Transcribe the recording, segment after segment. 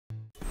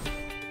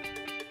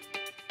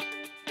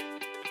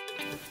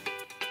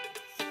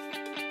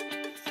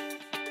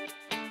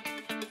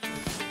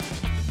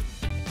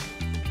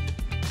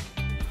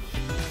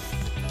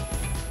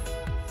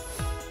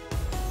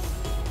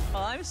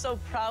I'm so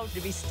proud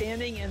to be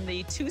standing in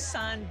the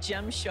Tucson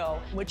Gem Show.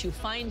 What you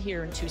find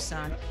here in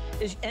Tucson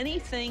is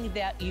anything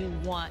that you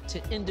want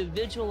to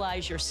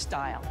individualize your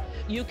style.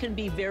 You can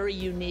be very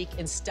unique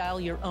and style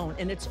your own,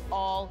 and it's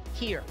all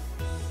here.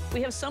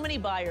 We have so many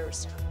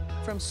buyers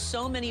from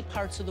so many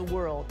parts of the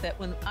world that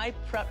when I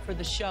prep for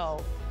the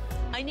show,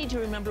 I need to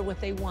remember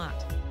what they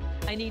want.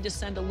 I need to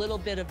send a little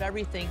bit of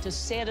everything to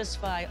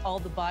satisfy all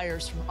the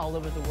buyers from all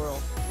over the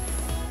world.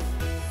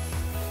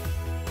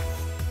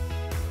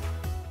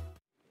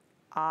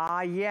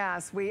 Ah,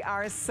 yes, we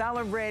are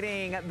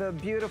celebrating the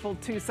beautiful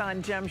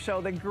Tucson Gem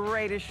Show, the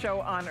greatest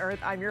show on earth.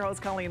 I'm your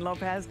host, Colleen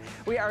Lopez.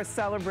 We are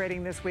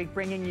celebrating this week,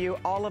 bringing you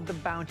all of the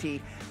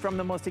bounty from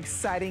the most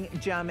exciting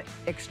gem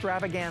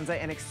extravaganza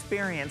and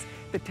experience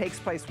that takes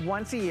place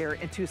once a year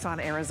in Tucson,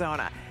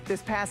 Arizona.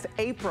 This past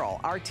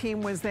April, our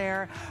team was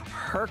there,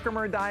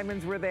 Herkimer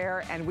Diamonds were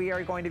there, and we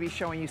are going to be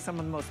showing you some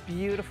of the most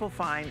beautiful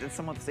finds and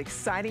some of those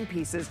exciting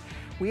pieces.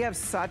 We have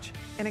such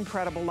an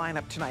incredible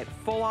lineup tonight.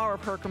 Full hour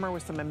of Herkimer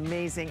with some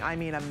amazing, I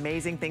mean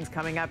amazing things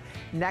coming up.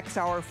 Next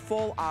hour,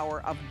 full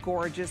hour of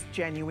gorgeous,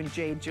 genuine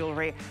jade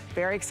jewelry.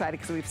 Very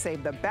excited because we've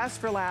saved the best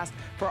for last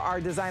for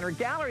our designer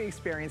gallery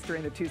experience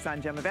during the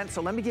Tucson Gem event.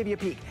 So let me give you a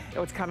peek at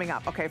what's coming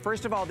up. Okay,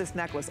 first of all, this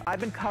necklace. I've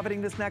been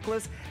coveting this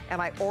necklace,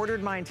 and I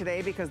ordered mine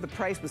today because the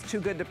price was too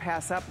good to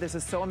pass up. This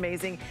is so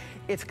amazing.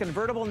 It's a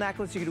convertible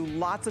necklace. You can do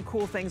lots of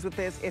cool things with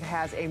this. It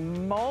has a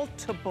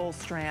multiple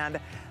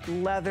strand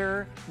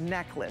leather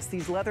necklace.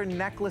 These leather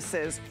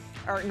necklaces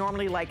are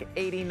normally like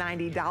 $80,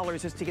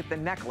 $90 just to get the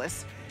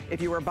necklace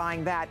if you were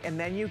buying that, and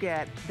then you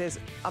get this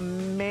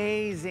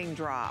amazing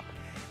drop.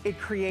 It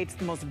creates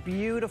the most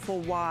beautiful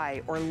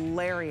Y or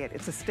lariat.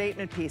 It's a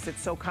statement piece. It's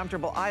so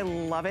comfortable. I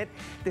love it.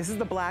 This is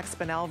the black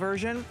spinel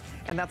version,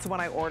 and that's the one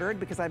I ordered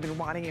because I've been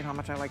wanting, you know how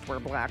much I like to wear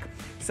black.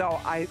 So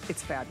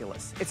it's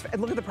fabulous.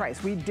 Look at the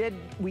price. We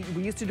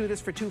used to do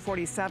this for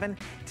 $247.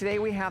 Today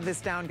we have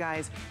this down,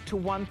 guys, to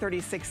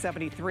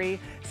 $136.73.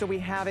 So we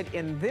have it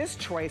in this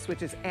choice,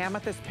 which is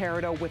amethyst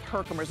peridot with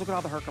Herkimers. Look at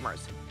all the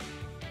Herkimers.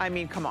 I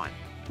mean, come on.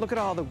 Look at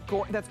all the,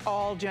 that's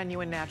all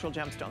genuine natural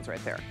gemstones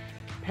right there.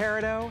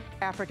 Peridot,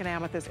 African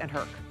amethyst, and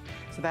Herc.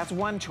 So that's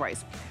one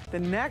choice. The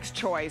next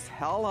choice,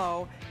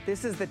 hello,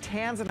 this is the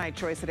tanzanite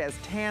choice. It has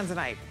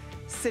tanzanite,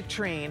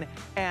 citrine,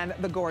 and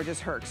the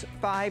gorgeous Hercs.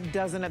 5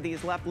 dozen of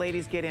these left.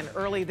 Ladies, get in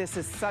early. This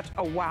is such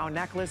a wow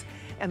necklace.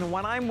 And the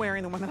one I'm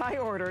wearing, the one that I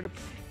ordered,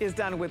 is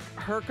done with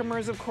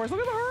Herkimers, of course. Look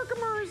at the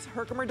Herkimers,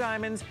 Herkimer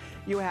diamonds.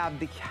 You have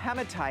the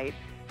hematite.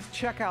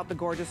 Check out the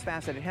gorgeous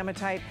faceted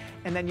hematite.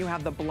 And then you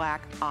have the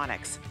black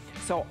onyx.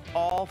 So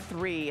all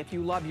three, if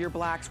you love your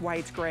blacks,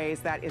 whites,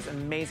 grays, that is an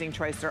amazing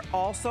choice. They're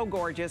all so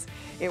gorgeous.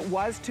 It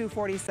was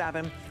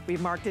 $247.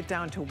 We've marked it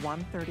down to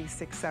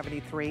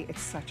 $136.73.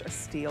 It's such a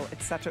steal.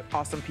 It's such an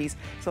awesome piece.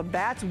 So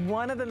that's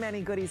one of the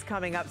many goodies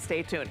coming up.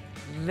 Stay tuned.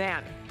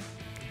 Then,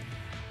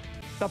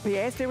 the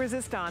pièce de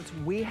résistance,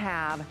 we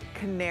have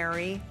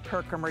Canary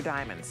Herkimer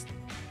diamonds.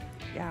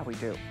 Yeah, we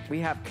do. We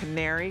have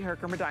Canary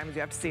Herkimer diamonds. You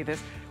have to see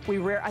this.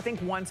 I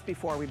think once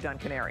before we've done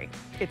Canary.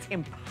 It's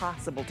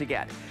impossible to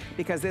get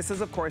because this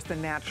is, of course, the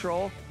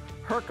natural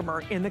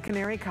Herkimer in the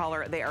canary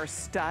color. They are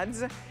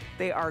studs.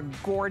 They are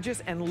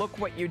gorgeous, and look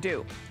what you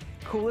do.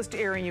 Coolest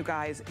earring, you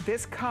guys.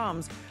 This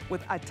comes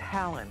with a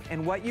talon,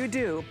 and what you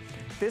do,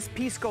 this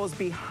piece goes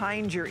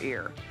behind your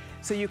ear.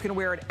 So you can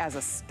wear it as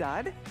a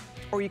stud,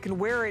 or you can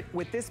wear it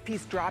with this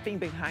piece dropping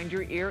behind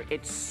your ear.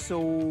 It's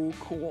so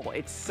cool.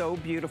 It's so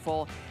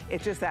beautiful.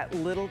 It's just that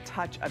little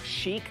touch of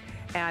chic.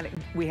 And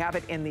we have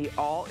it in the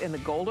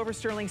gold over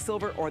sterling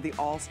silver or the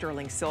all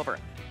sterling silver.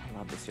 I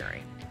love this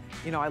earring.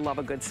 You know, I love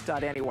a good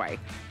stud anyway.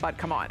 But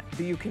come on,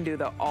 you can do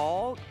the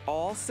all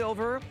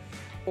silver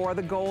or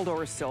the gold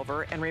over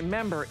silver. And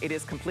remember, it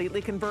is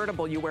completely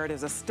convertible. You wear it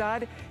as a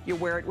stud, you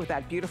wear it with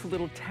that beautiful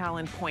little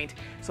talon point.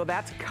 So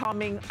that's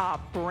coming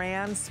up,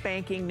 brand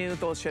spanking new.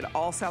 Those should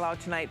all sell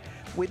out tonight.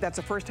 That's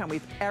the first time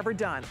we've ever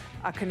done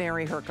a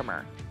Canary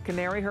Herkimer.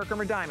 Canary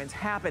Herkimer diamonds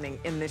happening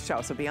in this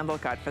show, so be on the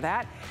lookout for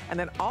that. And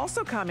then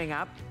also coming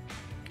up,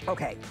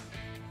 okay,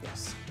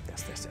 yes,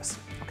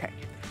 okay.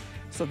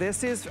 So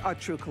this is a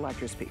true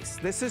collector's piece.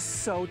 This is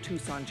so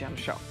Tucson Gem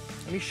Show.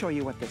 Let me show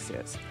you what this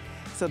is.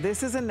 So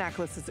this is a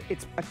necklace,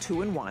 it's a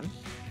 2-in-1.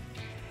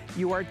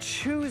 You are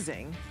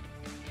choosing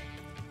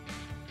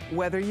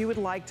whether you would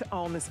like to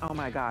own this. Oh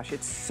my gosh,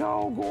 it's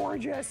so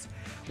gorgeous.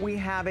 We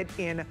have it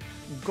in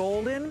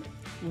golden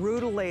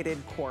rutilated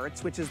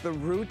quartz, which is the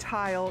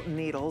rutile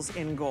needles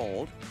in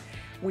gold.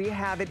 We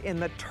have it in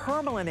the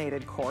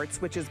tourmalinated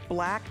quartz, which is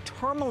black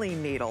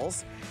tourmaline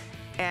needles.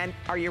 And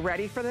are you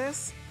ready for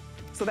this?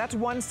 So that's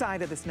one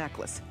side of this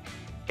necklace.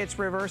 It's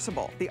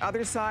reversible. The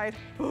other side,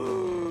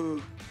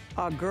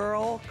 a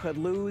girl could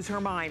lose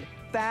her mind.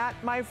 That,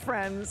 my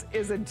friends,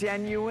 is a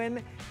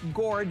genuine,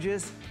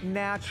 gorgeous,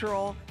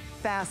 natural,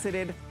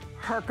 faceted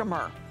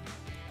Herkimer.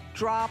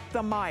 Drop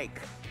the mic.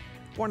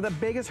 One of the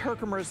biggest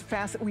Herkimers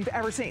facet we've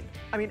ever seen.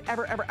 I mean,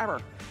 ever.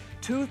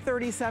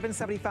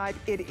 $237.75.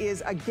 It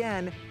is,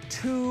 again,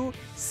 too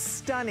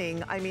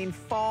stunning. I mean,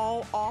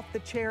 fall off the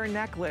chair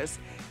necklace.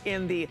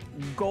 in the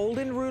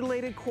golden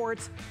rutilated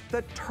quartz,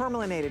 the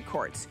tourmalinated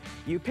quartz.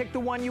 You pick the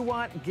one you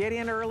want, get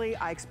in early.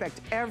 I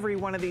expect every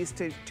one of these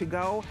to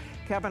go.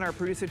 Kevin, our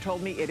producer,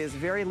 told me it is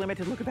very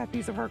limited. Look at that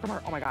piece of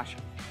Herkimer. Oh my gosh.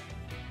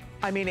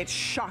 I mean, it's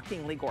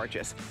shockingly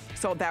gorgeous.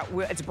 So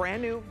it's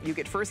brand new. You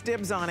get first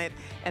dibs on it,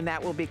 and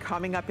that will be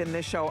coming up in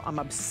this show. I'm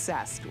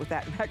obsessed with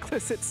that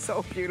necklace. It's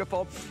so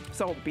beautiful.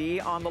 So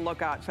be on the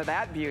lookout for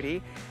that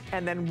beauty.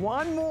 And then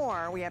one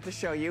more we have to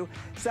show you.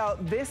 So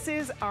this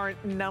is our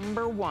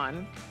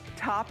 #1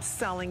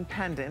 top-selling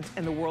pendant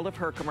in the world of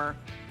Herkimer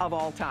of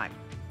all time.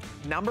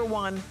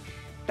 #1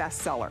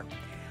 bestseller.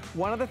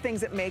 One of the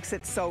things that makes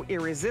it so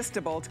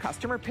irresistible, it's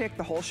customer pick,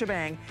 the whole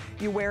shebang,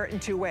 you wear it in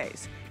 2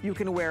 ways. You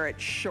can wear it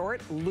short,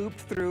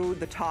 looped through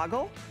the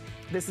toggle.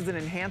 This is an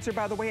enhancer,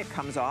 by the way, it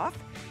comes off.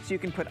 So you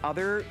can put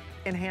other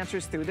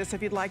enhancers through this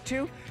if you'd like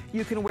to.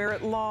 You can wear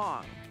it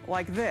long,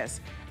 like this.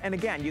 And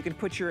again, you can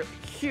put your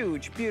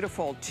huge,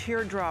 beautiful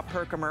teardrop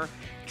Herkimer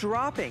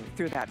dropping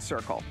through that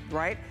circle,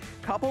 right?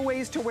 Couple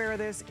ways to wear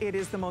this. It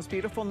is the most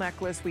beautiful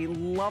necklace. We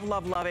love,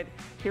 love, love it.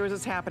 Here's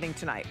what's happening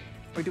tonight.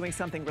 We're doing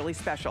something really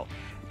special.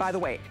 By the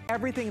way,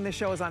 everything in the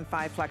show is on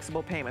 5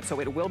 flexible payments, so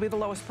it will be the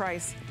lowest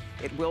price.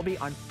 It will be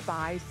on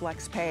 5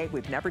 flex pay.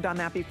 We've never done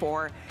that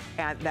before,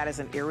 and that is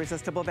an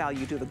irresistible value.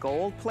 You do the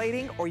gold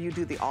plating or you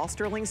do the all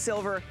sterling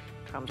silver.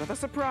 Comes with a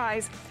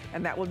surprise,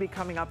 and that will be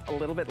coming up a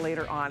little bit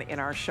later on in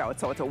our show.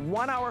 So it's a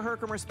 1-hour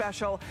Herkimer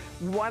special,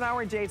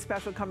 1-hour Jade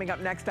special coming up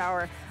next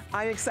hour.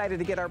 I'm excited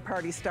to get our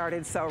party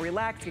started, so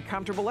relax, get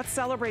comfortable. Let's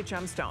celebrate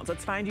gemstones.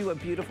 Let's find you a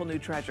beautiful new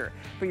treasure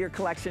for your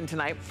collection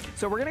tonight.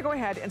 So we're gonna go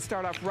ahead and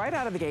start off right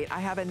out of the gate.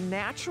 I have a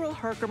natural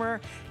Herkimer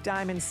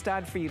diamond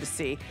stud for you to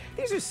see.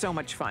 These are so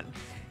much fun.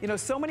 You know,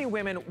 so many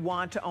women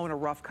want to own a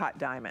rough cut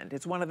diamond.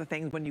 It's one of the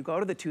things when you go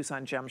to the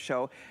Tucson Gem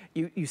Show,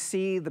 you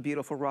see the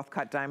beautiful rough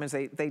cut diamonds.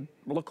 They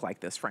look like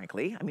this,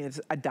 frankly. I mean,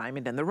 it's a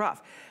diamond in the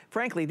rough.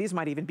 Frankly, these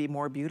might even be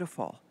more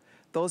beautiful.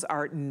 Those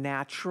are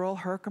natural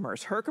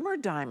Herkimers. Herkimer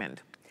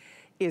diamond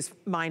is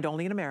mined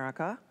only in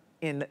America,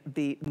 in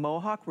the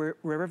Mohawk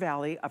River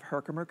Valley of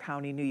Herkimer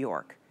County, New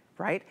York,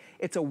 right?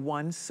 It's a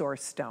one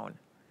source stone.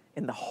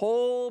 In the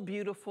whole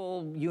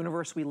beautiful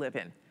universe we live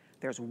in,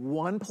 there's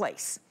one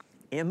place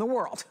in the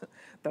world,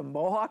 the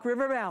Mohawk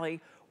River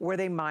Valley, where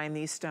they mine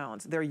these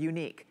stones. They're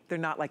unique. They're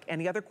not like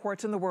any other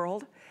quartz in the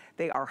world.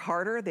 They are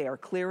harder, they are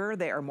clearer,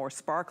 they are more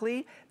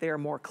sparkly, they are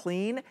more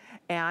clean,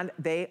 and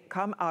they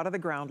come out of the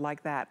ground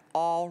like that,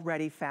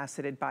 already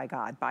faceted by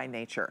God, by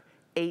nature.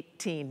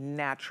 18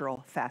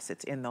 natural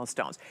facets in those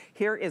stones.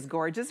 Here is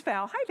gorgeous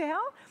Val. Hi,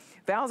 Val.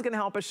 Val's gonna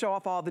help us show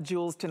off all the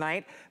jewels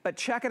tonight, but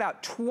check it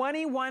out,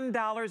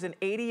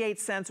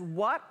 $21.88.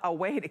 What a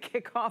way to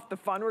kick off the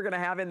fun we're gonna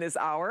have in this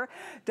hour.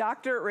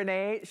 Dr.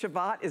 Renee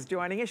Shavat is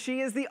joining us.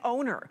 She is the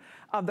owner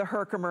of the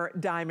Herkimer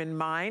Diamond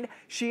Mine.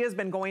 She has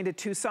been going to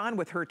Tucson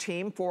with her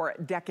team for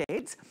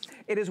decades.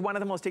 It is one of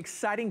the most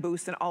exciting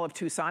booths in all of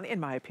Tucson, in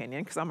my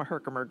opinion, because I'm a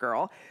Herkimer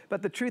girl.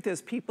 But the truth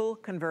is, people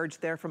converge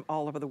there from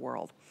all over the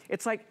world.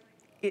 It's like,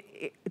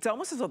 it's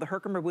almost as though the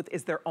Herkimer booth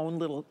is their own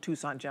little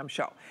Tucson Gem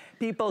Show.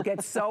 People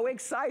get so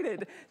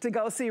excited to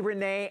go see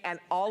Renee and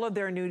all of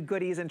their new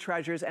goodies and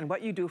treasures. And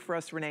what you do for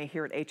us, Renee,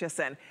 here at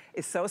HSN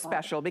is so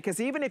special, because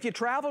even if you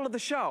travel to the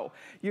show,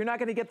 you're not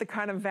gonna get the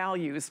kind of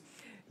values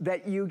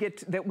that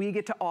we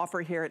get to offer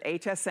here at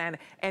HSN.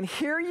 And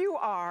here you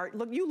are,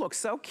 look, you look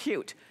so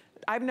cute.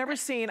 I've never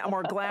seen a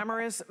more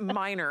glamorous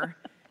miner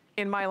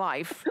in my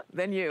life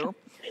than you.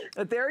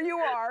 But there you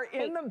are,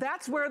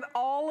 that's where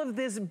all of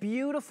this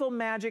beautiful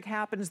magic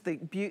happens,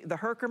 the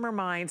Herkimer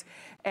mines,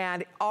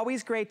 and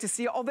always great to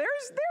see you. Oh, there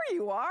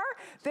you are.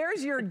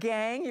 There's your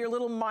gang, your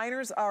little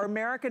miners, our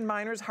American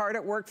miners hard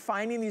at work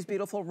finding these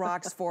beautiful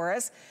rocks for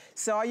us.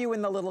 Saw you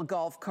in the little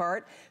golf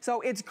cart.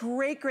 So it's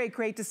great, great,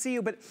 great to see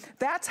you, but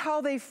that's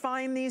how they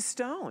find these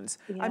stones.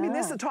 Yeah. I mean,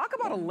 talk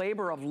about a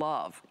labor of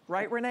love,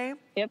 right, Renee?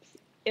 Yep.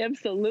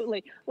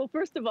 Absolutely. Well,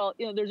 first of all,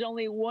 there's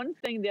only one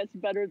thing that's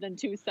better than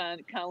Tucson,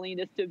 Colleen,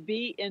 is to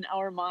be in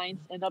our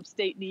mines in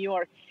upstate New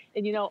York.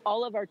 And,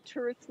 all of our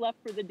tourists left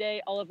for the day,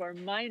 all of our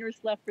miners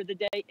left for the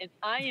day, and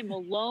I am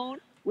alone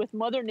with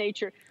Mother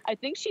Nature. I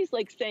think she's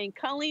like saying,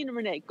 Colleen and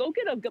Renee, go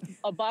get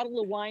a bottle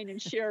of wine and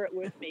share it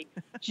with me.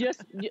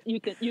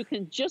 You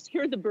can just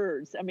hear the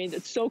birds. I mean,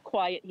 it's so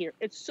quiet here.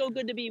 It's so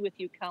good to be with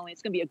you, Colleen.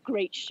 It's going to be a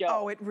great show.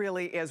 Oh, it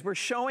really is. We're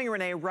showing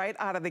Renee right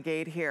out of the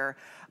gate here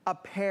a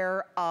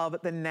pair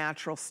of the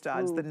natural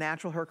studs, the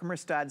natural Herkimer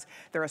studs.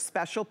 They're a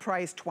special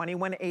price,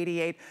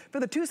 $21.88. For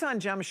the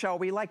Tucson Gem Show,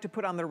 we like to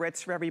put on the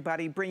Ritz for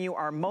everybody, bring you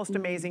our most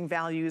amazing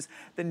values,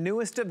 the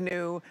newest of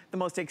new, the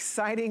most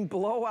exciting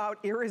blowout,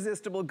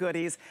 irresistible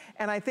goodies.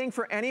 And I think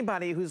for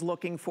anybody who's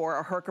looking for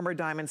a Herkimer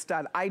diamond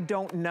stud, I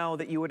don't know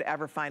that you would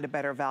ever find a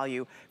better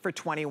value for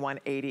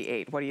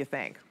 $21.88. What do you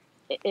think?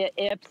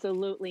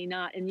 Absolutely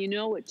not. And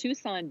what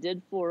Tucson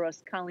did for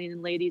us, Colleen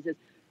and ladies, is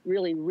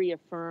really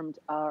reaffirmed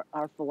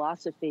our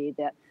philosophy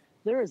that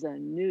there is a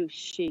new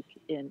chic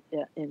in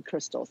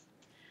crystals.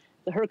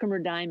 The Herkimer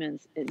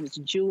diamonds, in its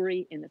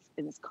jewelry, in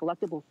its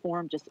collectible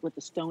form, just with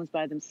the stones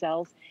by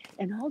themselves,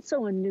 and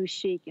also a new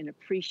chic in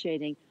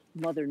appreciating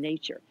Mother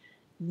Nature.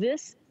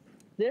 This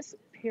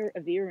pair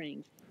of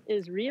earrings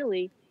is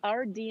really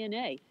our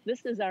DNA.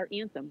 This is our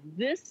anthem.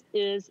 This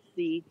is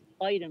the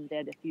item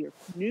that if you're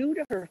new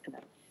to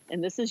Herkimer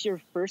and this is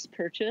your first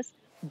purchase,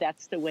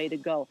 that's the way to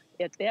go.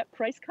 At that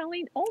price,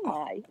 Colleen, oh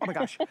my. Oh my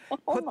gosh. Oh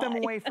Put them my.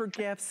 away for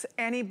gifts.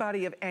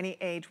 Anybody of any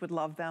age would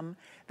love them.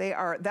 They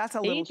are, that's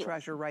a little Ageless.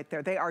 treasure right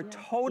there. They are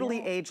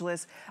totally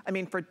ageless. I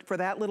mean, for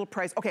that little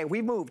price. Okay,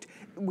 we moved.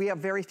 We have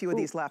very few of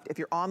these left. If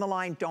you're on the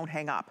line, don't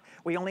hang up.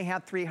 We only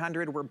had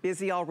 300. We're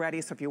busy already,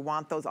 so if you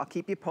want those, I'll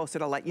keep you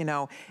posted. I'll let you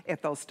know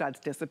if those studs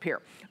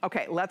disappear.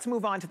 Okay, let's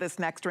move on to this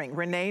next ring.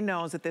 Renee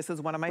knows that this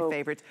is one of my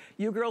favorites.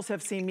 You girls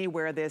have seen me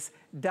wear this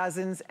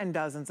dozens and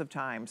dozens of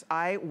times.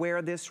 I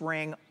wear this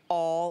ring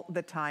all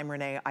the time,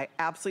 Renee. I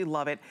absolutely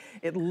love it.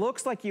 It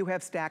looks like you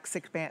have stacked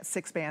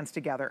six bands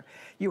together.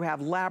 You have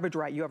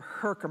labradorite, you have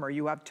Herkimer,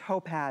 you have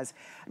topaz.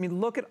 I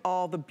mean, look at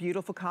all the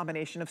beautiful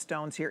combination of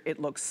stones here. It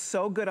looks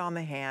so good on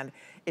the hand.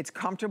 It's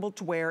comfortable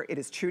to wear. It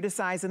is true to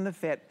size in the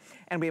fit.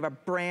 And we have a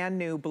brand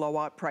new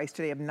blowout price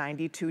today of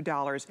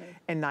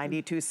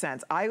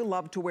 $92.92. I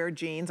love to wear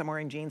jeans. I'm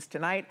wearing jeans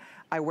tonight.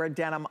 I wear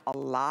denim a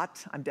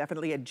lot. I'm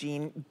definitely a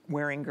jean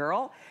wearing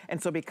girl.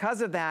 And so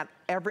because of that,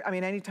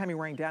 anytime you're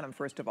wearing denim,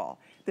 first of all,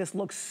 this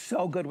looks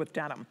so good with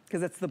denim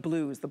because it's the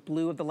blues, the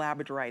blue of the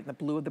labradorite and the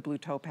blue of the blue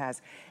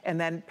topaz. And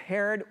then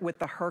paired with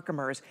the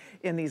Herkimers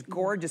in these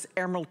gorgeous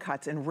emerald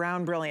cuts and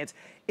round brilliance.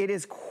 It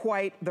is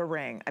quite the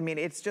ring. I mean,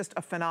 it's just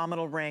a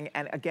phenomenal ring.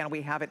 And again,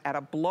 we have it at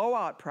a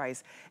blowout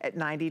price at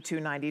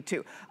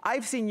 $92.92.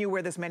 I've seen you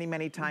wear this many,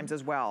 many times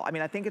as well. I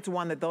mean, I think it's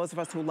one that those of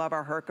us who love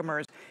our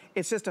Herkimers,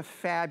 it's just a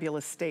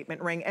fabulous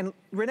statement ring. And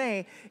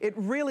Renee, it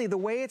really, the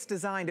way it's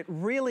designed, it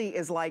really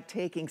is like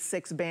taking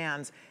 6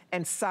 bands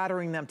and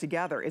soldering them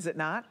together, is it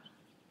not?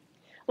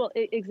 Well,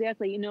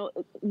 exactly. You know,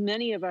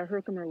 many of our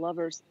Herkimer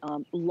lovers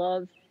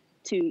love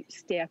to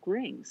stack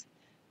rings,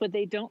 but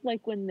they don't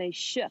like when they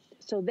shift.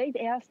 So they've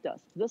asked us,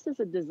 this is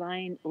a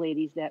design,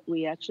 ladies, that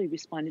we actually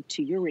responded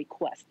to your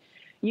request.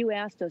 You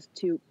asked us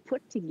to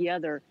put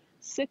together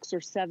 6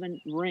 or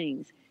 7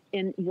 rings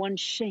in one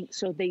shank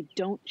so they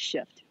don't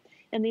shift.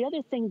 And the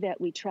other thing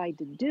that we tried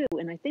to do,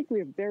 and I think we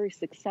were very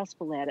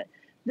successful at it,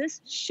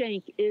 this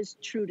shank is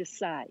true to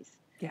size.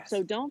 Yes.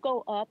 So don't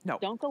go up, no.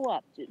 Don't go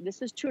up.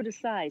 This is true to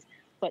size.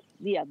 But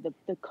yeah,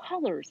 the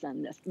colors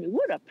on this, I mean,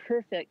 what a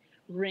perfect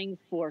ring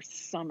for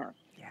summer.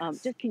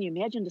 Yes. Just can you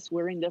imagine just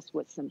wearing this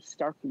with some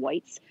stark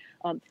whites?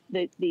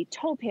 The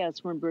topaz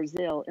from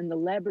Brazil and the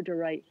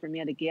labradorite from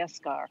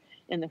Madagascar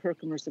and the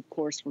Herkimers, of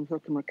course, from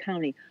Herkimer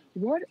County.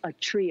 What a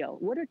trio,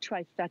 what a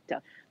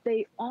trifecta.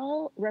 They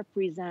all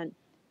represent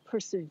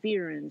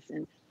perseverance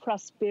and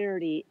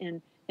prosperity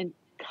and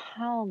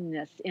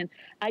calmness. And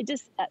I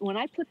just, when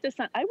I put this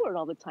on, I wear it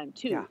all the time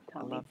too, yeah,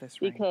 Colleen, I love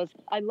this ring. because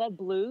I love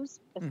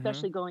blues,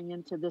 especially going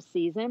into this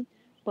season.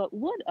 But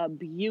what a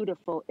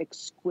beautiful,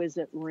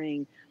 exquisite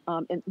ring.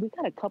 And we've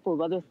got a couple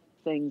of other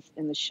things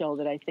in the show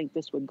that I think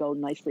this would go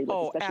nicely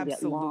with, especially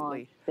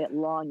absolutely. that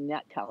long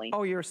neck, Colleen.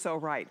 Oh, you're so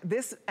right.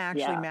 This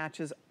actually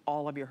matches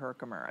all of your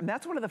Herkimer. And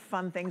that's one of the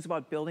fun things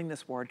about building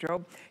this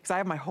wardrobe, because I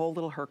have my whole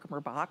little Herkimer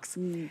box,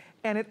 and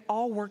it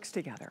all works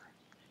together.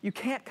 You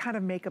can't kind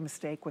of make a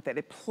mistake with it.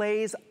 It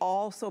plays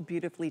all so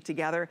beautifully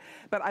together.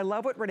 But I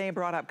love what Renee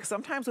brought up, because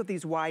sometimes with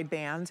these wide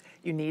bands,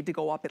 you need to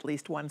go up at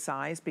least 1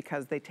 size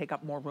because they take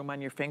up more room on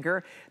your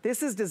finger.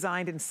 This is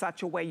designed in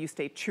such a way you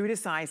stay true to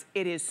size.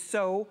 It is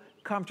so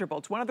comfortable.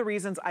 It's one of the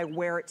reasons I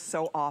wear it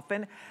so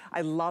often.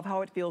 I love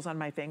how it feels on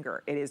my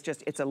finger. It is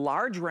just, it's a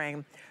large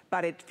ring,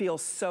 but it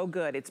feels so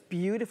good. It's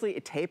beautifully,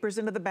 it tapers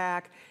into the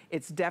back.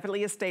 It's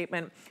definitely a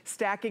statement.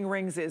 Stacking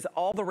rings is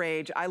all the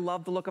rage. I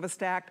love the look of a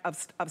stack,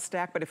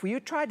 but if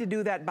you tried to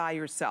do that by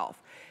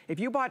yourself, if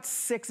you bought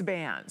 6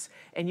 bands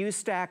and you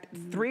stacked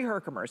 3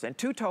 Herkimers and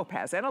 2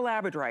 topaz and a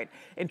labradorite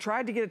and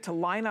tried to get it to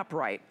line up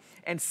right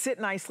and sit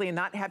nicely and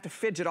not have to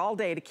fidget all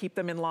day to keep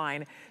them in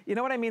line, you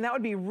know what I mean? That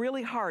would be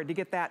really hard to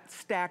get that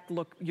stacked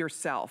look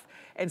yourself.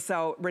 And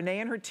so Renee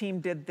and her team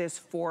did this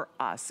for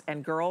us.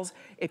 And girls,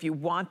 if you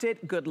want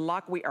it, good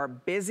luck. We are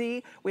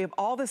busy. We have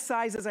all the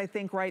sizes, I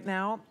think, right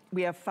now.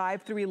 We have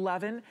 5 through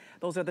 11.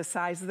 Those are the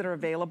sizes that are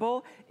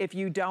available. If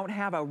you don't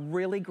have a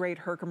really great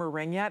Herkimer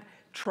ring yet,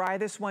 try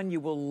this one.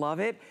 You will love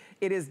it.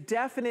 It is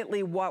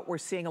definitely what we're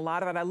seeing a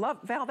lot of it. I love,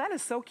 Val, that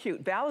is so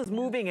cute. Val is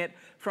moving it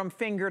from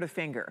finger to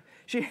finger.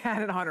 She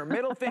had it on her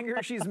middle finger.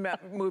 She's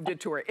moved it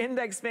to her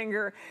index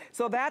finger.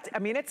 So that's, I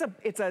mean,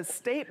 it's a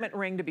statement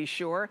ring to be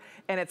sure.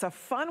 And it's a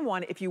fun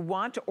one if you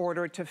want to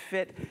order it to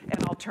fit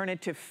an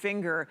alternative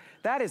finger.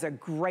 That is a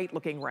great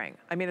looking ring.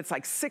 I mean, it's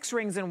like 6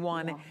 rings in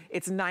one. Yeah.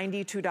 It's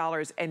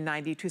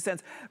 $92.92.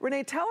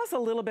 Renee, tell us a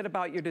little bit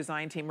about your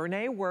design team.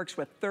 Renee works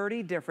with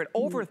 30 different,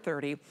 over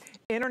 30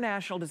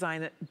 international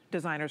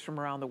designers from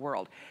around the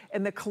world.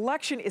 And the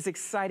collection is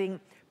exciting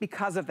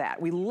because of that.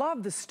 We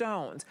love the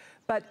stones,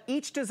 but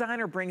each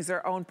designer brings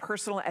their own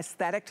personal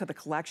aesthetic to the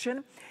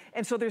collection.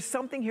 And so there's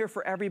something here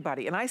for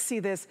everybody. And I see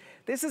this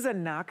is a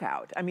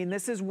knockout. I mean,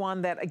 this is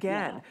one that,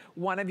 again,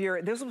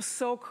 this was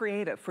so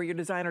creative for your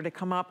designer to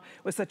come up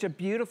with such a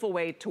beautiful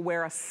way to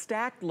wear a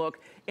stacked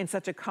look in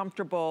such a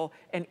comfortable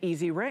and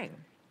easy ring.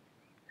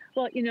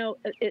 Well, you know,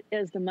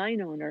 as the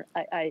mine owner,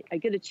 I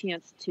get a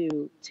chance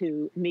to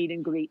meet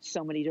and greet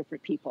so many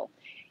different people.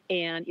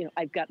 And, you know,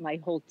 I've got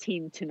my whole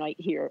team tonight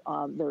here.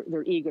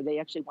 They're eager. They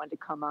actually wanted to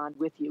come on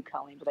with you,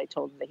 Colleen, but I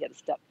told them they had to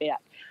step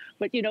back.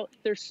 But, you know,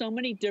 there's so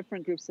many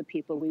different groups of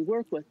people we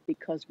work with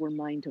because we're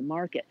mine to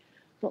market.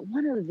 But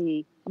one of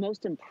the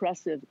most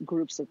impressive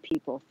groups of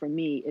people for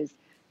me is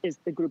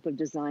the group of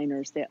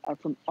designers that are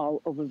from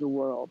all over the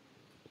world.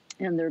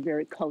 And they're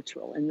very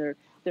cultural, and they're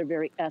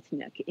very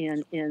ethnic,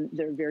 and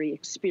they're very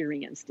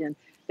experienced, and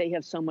they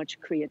have so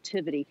much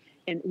creativity.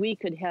 And we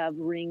could have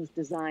rings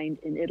designed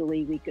in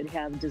Italy. We could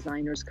have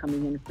designers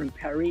coming in from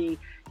Paris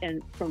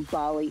and from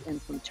Bali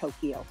and from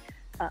Tokyo.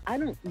 I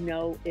don't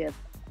know if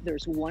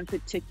there's one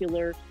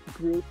particular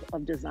group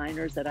of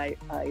designers that I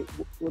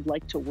would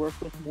like to work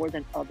with more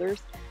than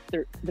others.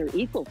 They're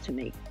equal to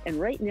me. And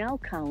right now,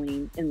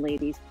 Colleen and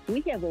ladies,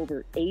 we have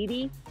over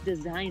 80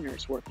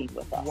 designers working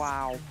with us.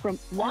 Wow. From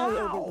all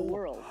over the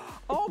world.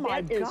 Oh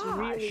my gosh. That is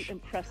really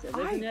impressive,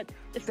 isn't it?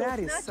 That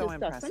is so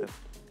impressive.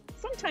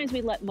 Sometimes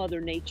we let Mother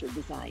Nature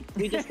design.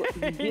 We just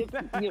give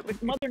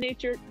Mother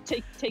Nature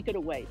take it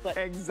away. But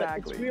it's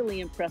really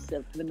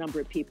impressive the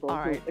number of people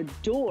who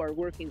adore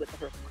working with the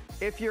Herkimer.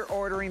 If you're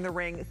ordering the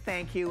ring,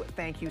 thank you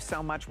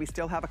so much. We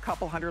still have a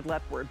couple hundred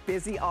left. We're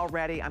busy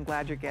already. I'm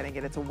glad you're getting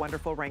it. It's a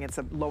wonderful ring. It's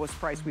the lowest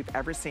price we've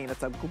ever seen.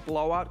 It's a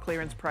blowout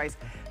clearance price.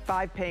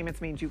 5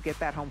 payments means you get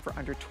that home for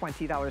under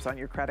 $20 on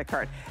your credit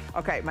card.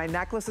 Okay, my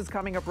necklace is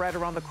coming up right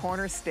around the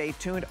corner. Stay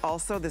tuned.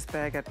 Also, this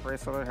baguette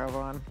bracelet I have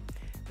on.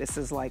 This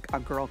is like a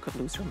girl could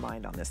lose her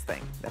mind on this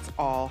thing. That's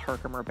all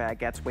Herkimer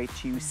baguettes. Wait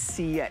till you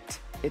see it.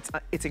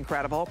 It's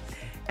incredible.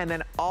 And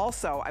then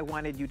also, I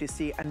wanted you to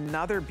see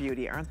another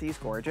beauty. Aren't these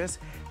gorgeous?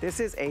 This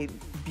is a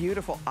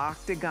beautiful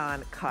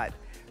octagon cut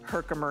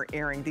Herkimer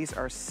earring. These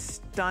are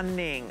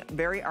stunning,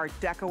 very Art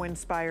Deco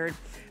inspired.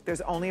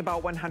 There's only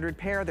about 100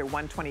 pair. They're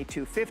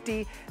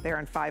 $122.50. They're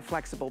in 5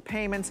 flexible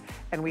payments.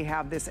 And we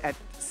have this at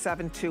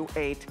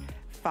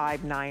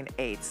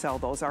 $728.598. So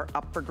those are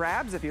up for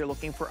grabs. If you're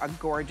looking for a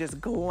gorgeous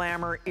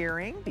glamour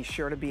earring, be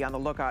sure to be on the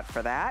lookout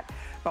for that.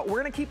 But we're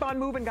gonna keep on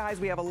moving, guys.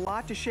 We have a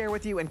lot to share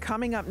with you. And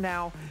coming up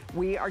now,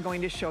 we are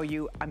going to show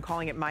you, I'm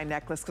calling it my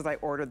necklace because I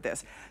ordered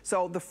this.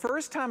 So the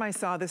first time I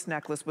saw this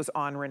necklace was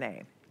on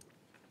Renee.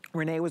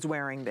 Renee was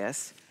wearing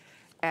this,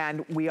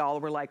 and we all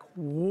were like,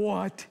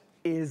 what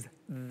is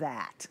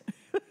that?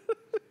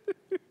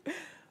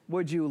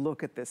 Would you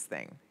look at this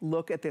thing?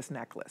 Look at this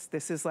necklace.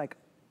 This is like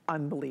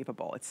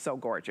unbelievable. It's so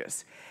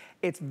gorgeous.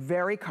 It's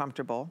very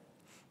comfortable.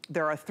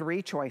 There are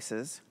 3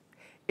 choices.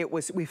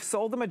 We've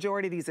sold the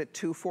majority of these at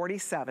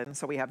 $247,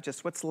 so we have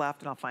just what's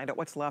left, and I'll find out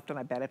what's left, and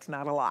I bet it's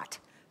not a lot.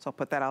 So I'll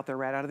put that out there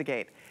right out of the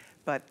gate.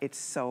 But it's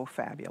so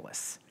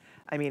fabulous.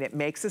 I mean, it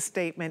makes a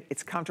statement,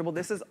 it's comfortable.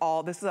 This is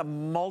a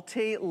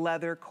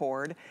multi-leather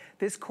cord.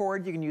 This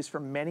cord you can use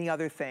for many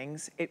other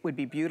things. It would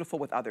be beautiful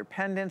with other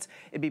pendants.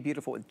 It'd be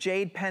beautiful with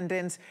jade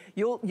pendants.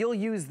 You'll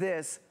use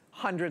this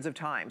hundreds of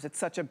times.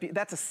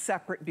 That's a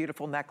separate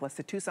beautiful necklace.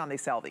 At Tucson, they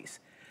sell these.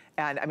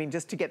 And I mean,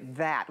 just to get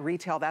that,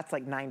 retail, that's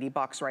like 90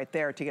 bucks right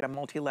there to get a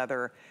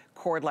multi-leather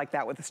cord like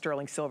that with a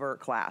sterling silver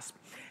clasp.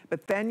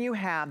 But then you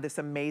have this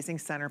amazing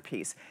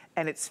centerpiece,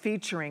 and it's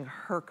featuring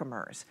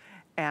Herkimers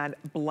and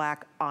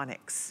black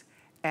onyx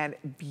and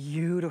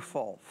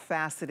beautiful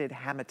faceted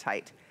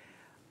hematite.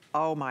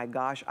 Oh my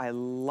gosh, I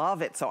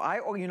love it. So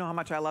you know how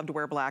much I love to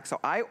wear black, so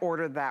I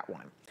ordered that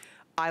one.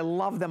 I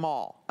love them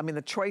all. I mean,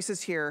 the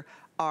choices here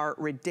are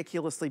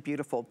ridiculously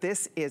beautiful.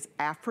 This is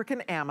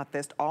African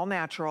amethyst, all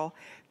natural,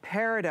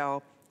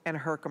 peridot, and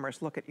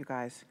Herkimers. Look at you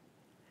guys.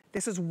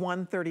 This is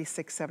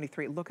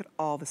 $136.73. Look at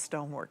all the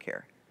stonework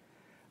here.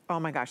 Oh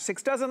my gosh,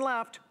 6 dozen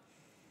left.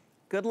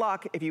 Good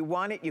luck. If you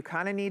want it, you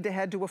kind of need to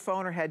head to a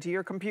phone or head to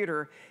your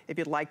computer if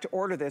you'd like to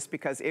order this,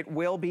 because it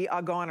will be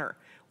a goner.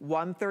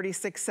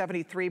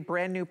 $136.73,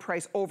 brand new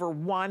price, over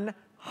 $100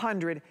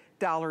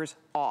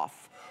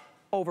 off.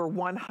 Over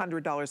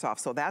 $100 off.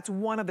 So that's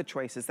one of the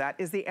choices. That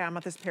is the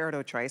amethyst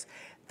peridot choice.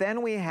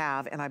 Then we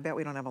have, and I bet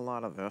we don't have a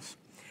lot of this.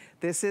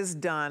 This is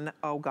done,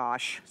 oh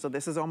gosh, so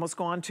this is almost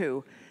gone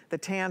too. The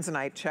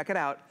tanzanite, check it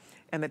out.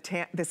 And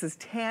this is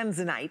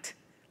tanzanite.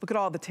 Look at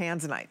all the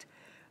tanzanite.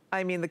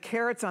 I mean, the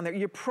carats on there,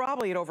 you're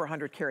probably at over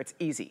 100 carats,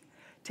 easy.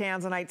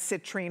 Tanzanite,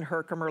 citrine,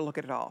 Herkimer, look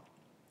at it all.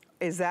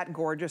 Is that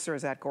gorgeous or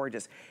is that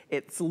gorgeous?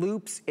 It's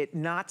loops, it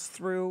knots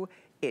through,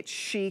 it's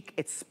chic,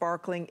 it's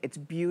sparkling, it's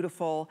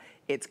beautiful,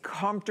 it's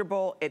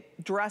comfortable,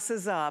 it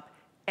dresses up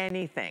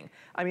anything.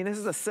 I mean, this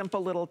is a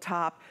simple little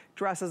top,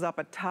 dresses up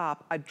a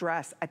top, a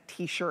dress, a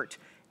t-shirt,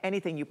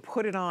 anything. You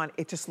put it on,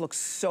 it just looks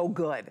so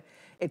good.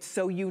 It's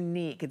so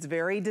unique. It's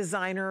very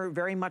designer,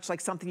 very much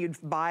like something you'd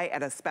buy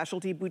at a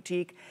specialty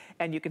boutique.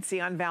 And you can see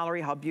on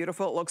Valerie how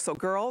beautiful it looks. So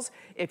girls,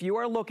 if you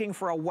are looking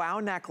for a wow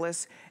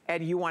necklace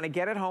and you want to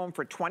get it home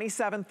for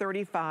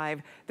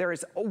 $27.35, there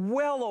is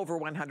well over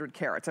 100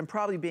 carats. I'm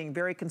probably being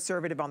very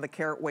conservative on the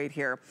carat weight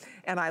here.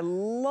 And I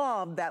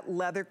love that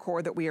leather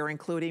cord that we are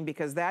including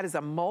because that is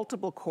a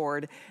multiple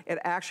cord. It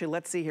actually,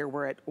 let's see here,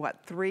 we're at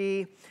what,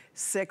 3,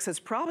 6, it's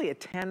probably a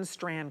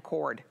 10-strand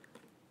cord.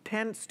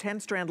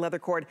 10-strand leather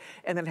cord,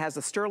 and then has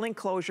a sterling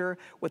closure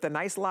with a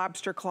nice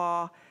lobster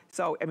claw.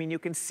 So, I mean, you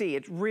can see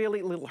it's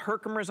really little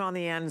Herkimers on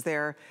the ends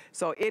there.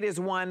 So it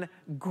is one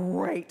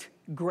great,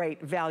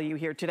 great value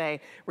here today.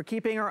 We're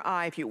keeping our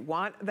eye. If you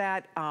want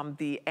that,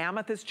 the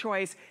amethyst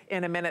choice,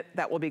 in a minute,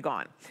 that will be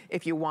gone.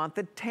 If you want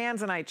the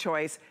tanzanite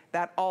choice,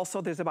 that also,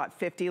 there's about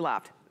 50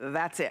 left.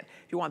 That's it.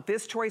 If you want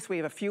this choice, we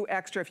have a few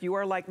extra. If you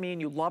are like me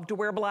and you love to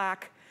wear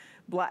black,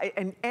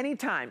 and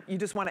anytime you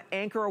just want to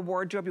anchor a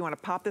wardrobe, you want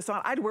to pop this on,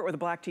 I'd wear it with a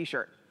black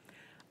t-shirt.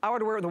 I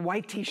would wear it with a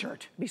white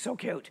t-shirt. It'd be so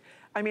cute.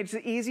 I mean, it's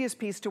the easiest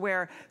piece to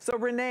wear. So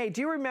Renee,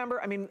 do you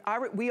remember, I mean,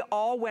 we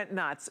all went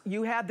nuts.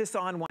 You had this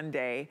on one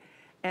day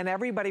and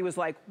everybody was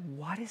like,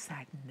 what is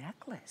that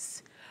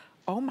necklace?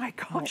 Oh my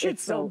gosh,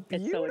 it's so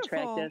beautiful. It's so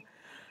attractive.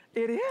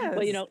 It is.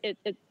 Well, you know,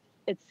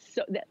 it's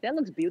so, that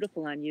looks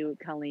beautiful on you,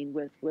 Colleen,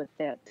 with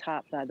that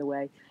top, by the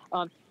way.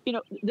 You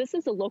know, this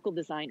is a local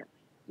designer.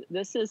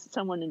 This is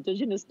someone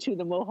indigenous to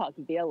the Mohawk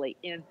Valley,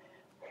 and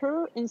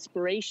her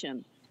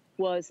inspiration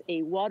was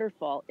a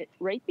waterfall.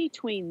 Right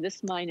between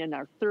this mine and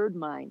our third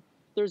mine,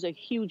 there's a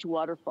huge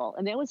waterfall,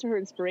 and that was her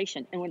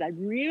inspiration. And what I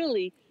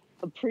really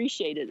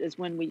appreciated is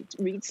when we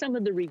read some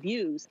of the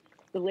reviews,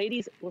 the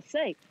ladies will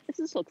say,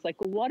 this looks like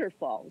a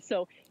waterfall.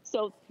 So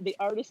the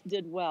artist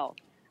did well.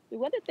 The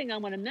other thing I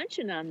want to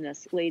mention on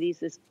this,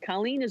 ladies, is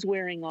Colleen is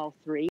wearing all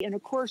three, and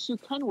of course you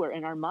can wear,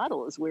 and our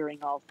model is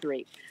wearing all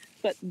three.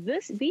 But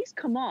these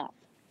come off.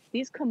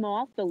 These come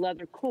off the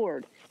leather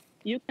cord.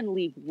 You can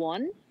leave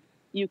one,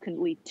 you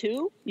can leave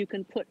two, you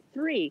can put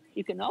three.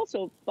 You can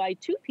also buy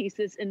two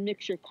pieces and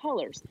mix your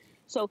colors.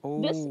 So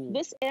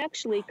this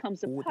actually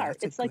comes apart.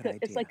 It's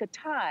like a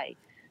tie.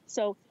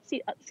 So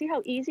see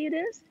how easy it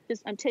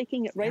is? I'm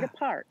taking it right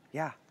apart.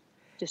 Yeah.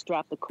 Just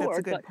drop the cord. That's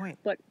a good point.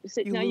 But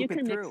so now you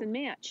can mix and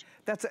match.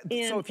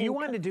 So if you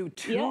wanted to do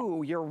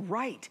two, you're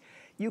right.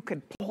 You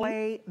could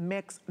play,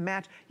 mix,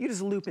 match. You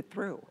just loop it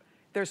through.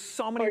 There's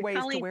so many ways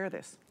to wear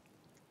this.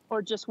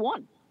 Or just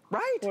one.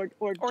 Right.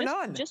 Or just,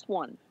 none. Just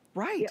one.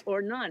 Right. Yeah,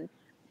 or none.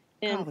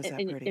 And, is that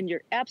pretty? And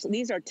you're absolutely,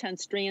 these are 10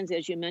 strands,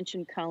 as you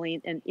mentioned,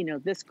 Colleen, and you know,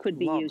 this could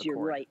be used, you're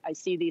right. I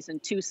see these in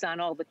Tucson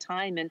all the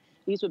time, and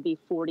these would be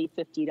 $40,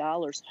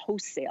 $50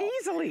 wholesale.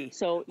 Easily.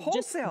 So wholesale.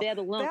 Just that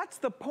alone. That's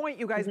the point,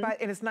 you guys buy,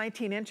 and it's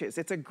 19 inches.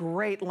 It's a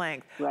great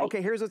length. Right.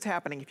 Okay, here's what's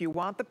happening. If you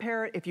want the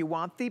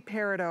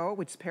peridot,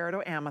 which is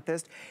peridot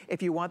amethyst,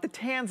 if you want the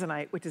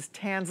tanzanite, which is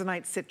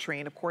tanzanite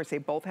citrine, of course, they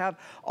both have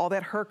all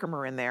that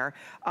Herkimer in there,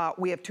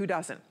 we have 2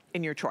 dozen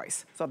in your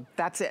choice. So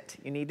that's it.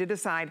 You need to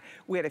decide.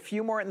 We had a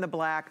few more in the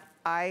black.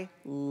 I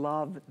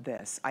love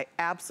this. I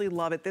absolutely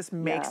love it. This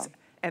makes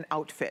an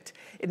outfit.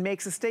 It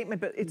makes a statement,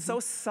 but it's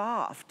so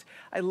soft.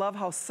 I love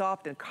how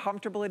soft and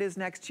comfortable it is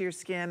next to your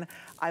skin.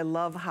 I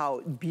love how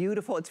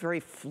beautiful, it's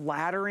very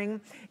flattering.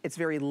 It's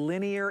very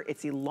linear.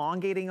 It's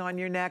elongating on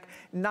your neck.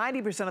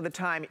 90% of the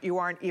time, you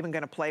aren't even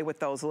gonna play with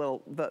those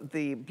little,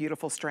 the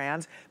beautiful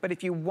strands. But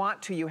if you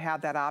want to, you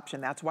have that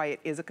option. That's why it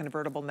is a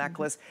convertible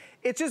necklace.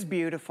 It's just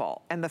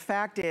beautiful. And the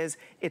fact is,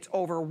 it's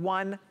over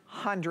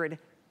 $100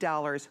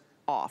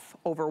 off.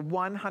 Over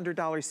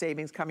 $100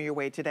 savings coming your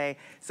way today.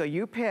 So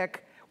you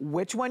pick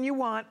which one you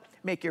want,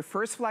 make your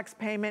first flex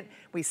payment,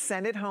 we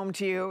send it home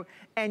to you,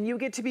 and you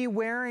get to be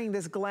wearing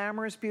this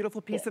glamorous,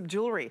 beautiful piece of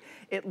jewelry.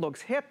 It looks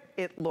hip,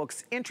 it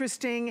looks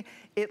interesting,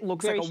 it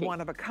looks like a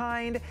one of a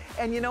kind,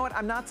 and you know what,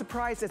 I'm not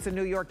surprised it's a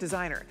New York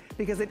designer,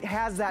 because it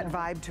has that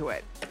vibe to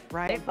it,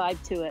 right? That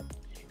vibe to it.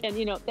 And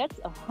you know,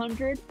 that's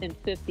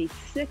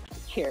 156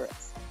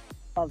 carats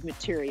of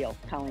material,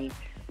 Colleen.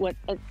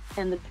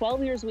 And the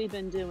 12 years we've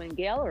been doing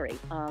gallery,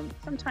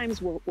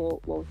 sometimes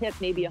we'll hit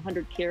maybe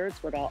 100 carats,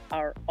 but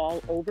are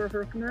all over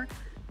Herkimer.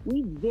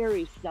 We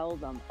very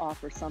seldom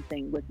offer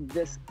something with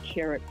this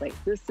carat weight.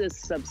 This is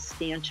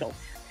substantial.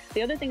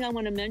 The other thing I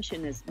want to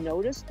mention is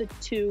notice the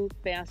 2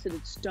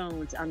 faceted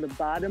stones on the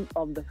bottom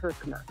of the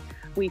Herkimer.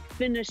 We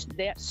finished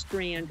that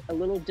strand a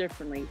little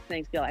differently.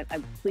 Thanks, Bill.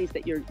 I'm pleased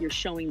that you're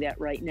showing that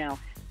right now.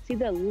 See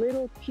the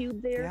little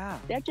cube there? Yeah.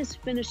 That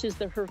just finishes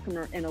the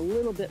Herkimer in a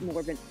little bit more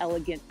of an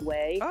elegant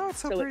way. Oh, it's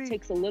so pretty. It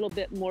takes a little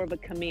bit more of a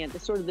command.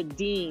 It's sort of the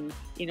dean,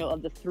 you know,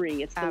 of the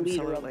 3. It's the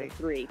leader of the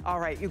 3. All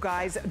right, you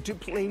guys,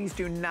 ladies,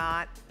 do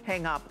not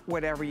hang up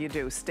whatever you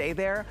do. Stay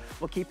there.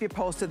 We'll keep you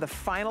posted. The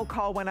final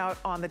call went out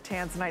on the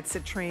tanzanite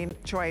citrine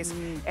choice,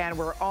 and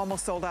we're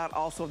almost sold out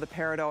also of the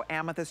peridot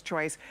amethyst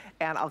choice.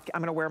 And I'm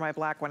going to wear my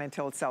black one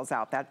until it sells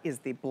out. That is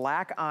the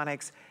black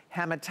onyx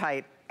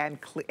hematite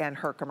and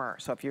Herkimer.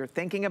 So if you're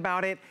thinking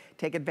about it,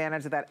 take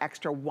advantage of that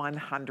extra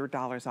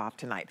 $100 off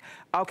tonight.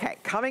 Okay,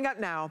 coming up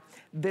now,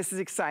 this is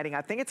exciting.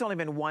 I think it's only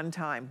been one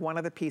time, one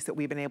other piece that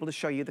we've been able to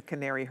show you the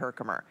Canary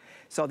Herkimer.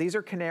 So these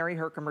are Canary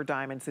Herkimer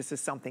diamonds. This is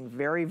something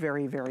very,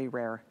 very, very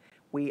rare.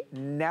 We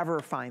never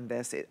find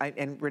this,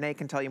 and Renee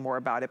can tell you more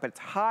about it, but it's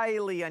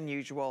highly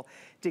unusual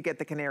to get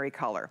the canary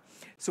color.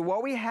 So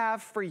what we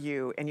have for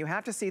you, and you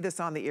have to see this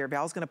on the ear,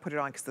 Val's gonna put it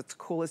on because it's the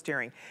coolest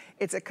earring.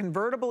 It's a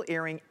convertible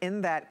earring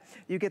in that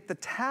you get the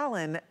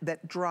talon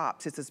that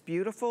drops. It's this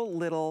beautiful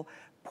little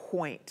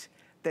point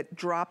that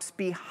drops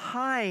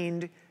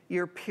behind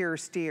your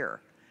pierced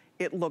ear.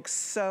 It looks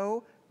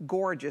so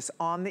gorgeous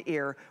on the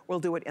ear. We'll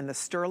do it in the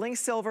sterling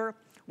silver,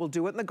 we'll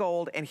do it in the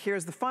gold, and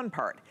here's the fun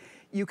part.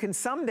 You can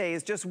some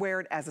days just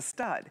wear it as a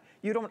stud.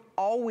 You don't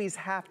always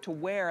have to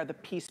wear the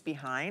piece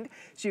behind,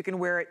 so you can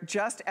wear it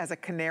just as a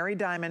canary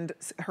diamond,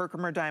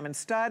 Herkimer diamond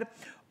stud,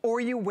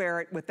 or you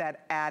wear it with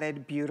that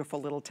added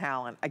beautiful little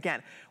talon.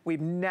 Again,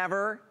 we've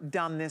never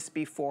done this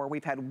before.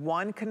 We've had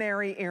one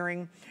canary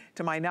earring,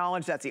 to my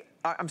knowledge, that's the,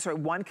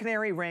 one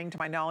canary ring, to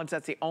my knowledge,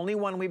 that's the only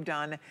one we've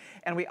done.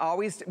 And we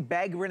always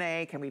beg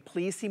Renee, can we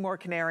please see more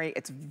canary?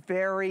 It's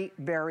very,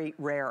 very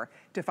rare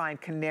to find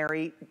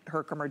canary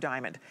Herkimer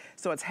diamond.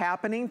 So it's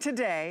happening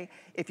today.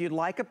 If you'd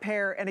like a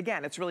pair, and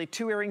again, it's really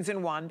two earrings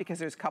in one because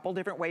there's a couple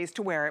different ways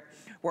to wear it.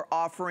 We're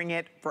offering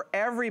it for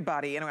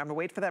everybody, and I'm gonna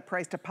wait for that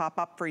price to pop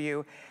up for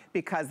you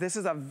because this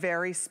is a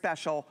very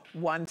special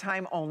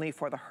one-time only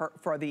for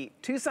the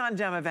Tucson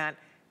Gem event,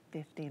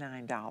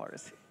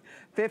 $59.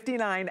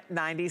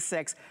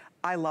 $59.96.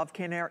 I love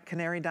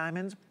canary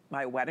diamonds.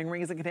 My wedding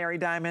ring is a canary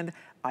diamond.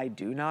 I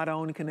do not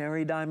own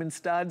canary diamond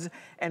studs.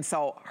 And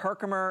so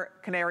Herkimer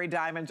canary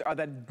diamonds are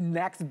the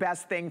next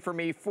best thing for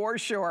me for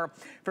sure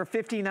for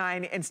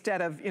 $59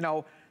 instead of, you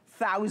know,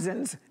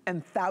 thousands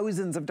and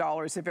thousands of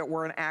dollars if it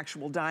were an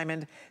actual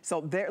diamond.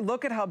 So there,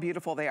 look at how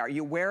beautiful they are.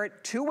 You wear it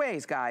two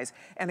ways, guys.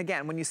 And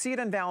again, when you see it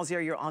in Val's ear,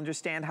 you'll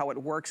understand how it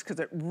works because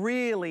it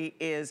really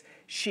is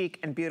chic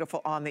and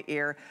beautiful on the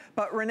ear.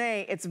 But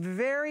Renee, it's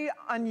very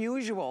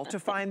unusual to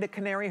find the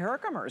canary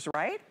Herkimers,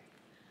 right?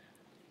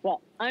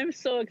 Well, I'm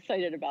so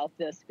excited about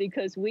this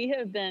because we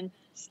have been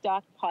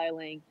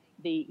stockpiling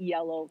the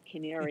yellow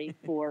canary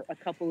for a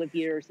couple of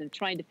years and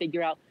trying to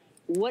figure out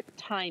what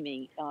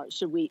timing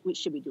should we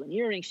do an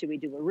earring, should we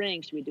do a ring,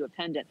 should we do a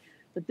pendant?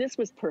 But this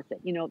was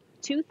perfect. You know,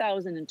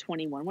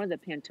 2021, one of the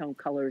Pantone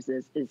colors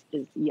is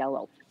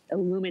yellow,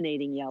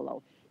 illuminating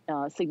yellow,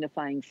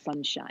 signifying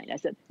sunshine. I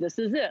said, this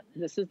is it.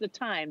 This is the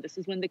time. This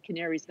is when the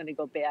canary is going to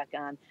go back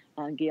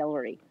on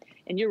gallery.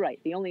 And you're right.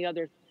 The only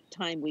other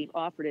time we've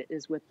offered it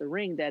is with the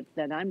ring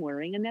that I'm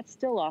wearing, and that's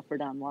still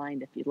offered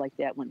online if you'd like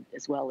that one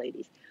as well,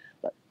 ladies.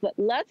 But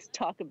let's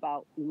talk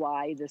about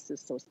why this is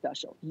so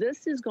special.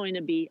 This is going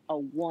to be a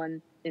one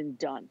and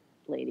done,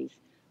 ladies.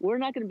 We're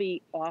not going to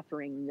be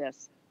offering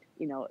this,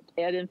 you know,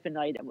 ad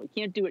infinitum. We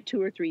can't do it 2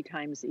 or 3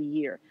 times a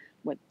year.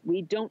 But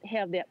we don't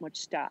have that much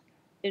stock.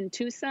 In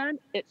Tucson,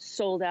 it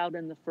sold out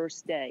in the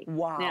first day.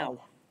 Wow. Now,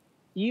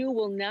 you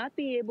will not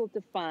be able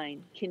to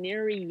find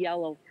canary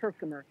yellow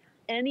Herkimer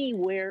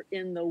anywhere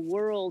in the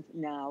world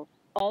now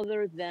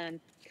other than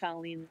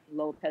Colleen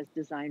Lopez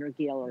Designer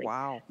Gallery.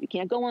 Wow. You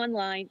can't go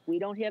online. We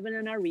don't have it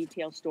in our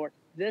retail store.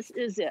 This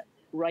is it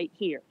right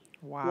here.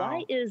 Wow.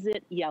 Why is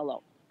it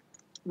yellow?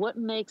 What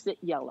makes it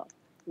yellow?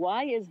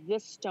 Why is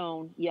this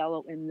stone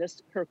yellow and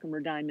this Herkimer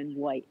diamond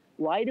white?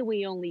 Why do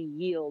we only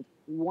yield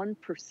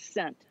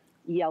 1%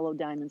 yellow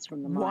diamonds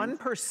from the mines?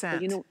 1%?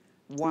 Well, you know,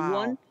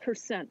 wow.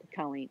 1%,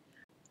 Colleen.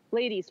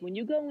 Ladies, when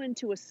you go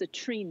into a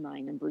citrine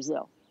mine in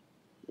Brazil,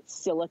 it's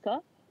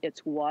silica,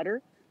 it's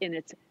water, and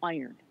it's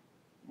iron,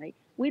 right?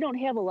 We don't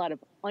have a lot of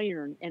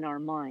iron in our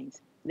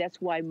mines.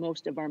 That's why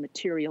most of our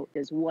material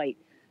is white.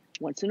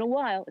 Once in a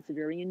while, it's a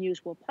very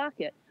unusual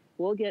pocket,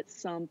 we'll get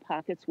some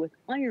pockets with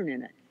iron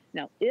in it.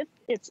 Now, if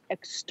it's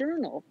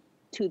external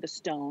to the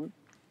stone,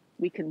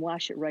 we can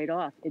wash it right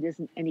off. It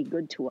isn't any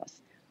good to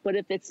us. But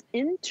if it's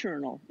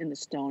internal in the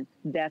stone,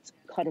 that's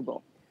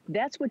cuttable.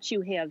 That's what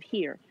you have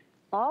here.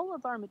 All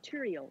of our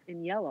material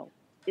in yellow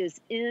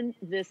is in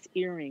this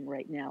earring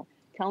right now.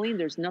 Colleen,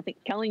 there's nothing.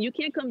 Colleen, you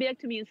can't come back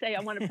to me and say,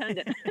 I want a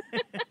pendant.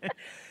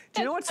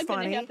 Do you know what's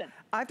funny?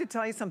 I have to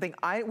tell you something.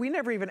 We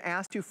never even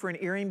asked you for an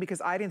earring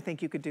because I didn't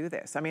think you could do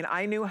this. I mean,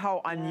 I knew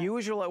how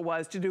unusual it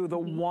was to do the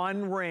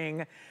one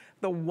ring,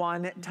 the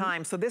one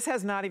time. So this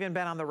has not even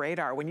been on the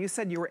radar. When you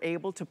said you were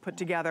able to put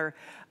together,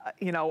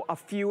 you know, a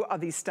few of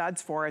these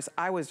studs for us,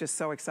 I was just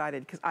so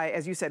excited because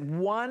as you said,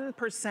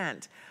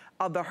 1%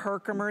 of the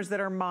Herkimers that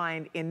are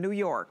mined in New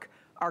York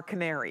are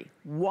canary.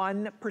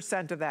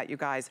 1% of that, you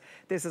guys.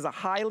 This is a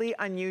highly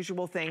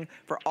unusual thing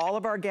for all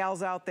of our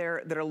gals out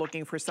there that are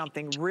looking for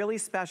something really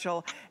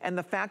special. And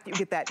the fact that you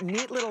get that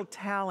neat little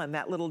talon,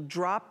 that little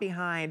drop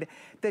behind,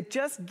 that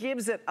just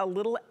gives it a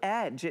little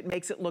edge. It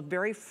makes it look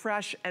very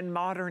fresh and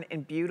modern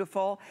and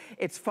beautiful.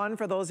 It's fun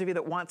for those of you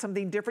that want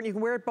something different. You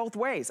can wear it both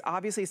ways.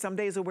 Obviously, some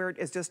days you'll wear it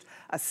as just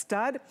a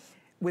stud.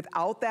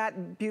 without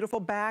that beautiful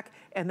back,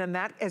 and then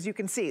that, as you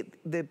can see,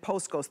 the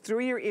post goes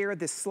through your ear,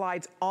 this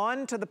slides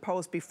onto the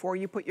post before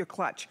you put your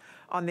clutch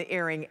on the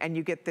earring, and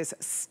you get this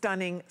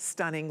stunning,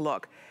 stunning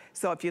look.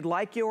 So if you'd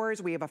like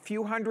yours, we have a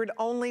few hundred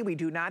only. We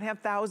do not have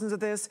thousands of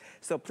this,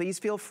 so please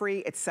feel free.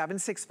 It's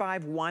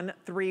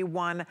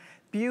 765-131.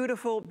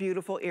 Beautiful,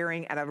 beautiful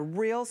earring, and a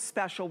real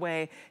special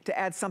way to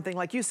add something,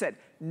 like you said,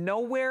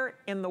 nowhere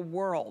in the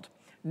world,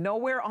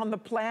 nowhere on the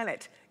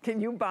planet can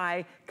you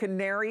buy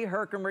Canary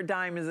Herkimer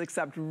diamonds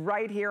except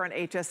right here on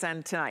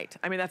HSN tonight.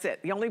 I mean, that's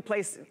it. The only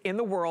place in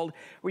the world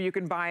where you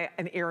can buy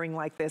an earring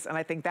like this, and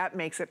I think that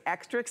makes it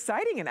extra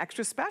exciting and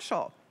extra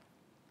special.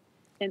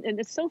 And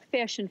it's so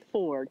fashion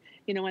forward.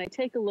 You know, when I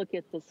take a look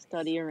at the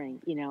stud earring,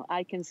 you know,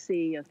 I can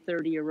see a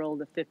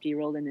 30-year-old, a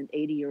 50-year-old, and an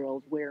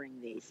 80-year-old wearing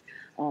these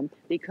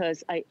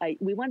because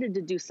we wanted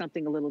to do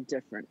something a little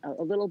different,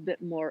 a little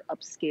bit more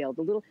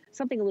upscaled,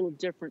 something a little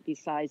different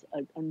besides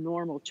a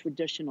normal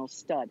traditional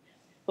stud.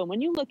 But when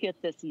you look at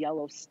this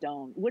yellow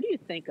stone, what do you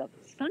think of?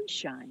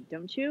 Sunshine,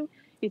 don't you?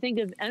 You think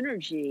of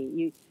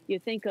energy. You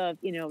think of,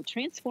 you know,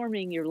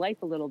 transforming your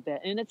life a little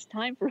bit. And it's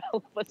time for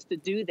all of us to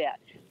do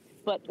that.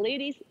 But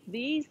ladies,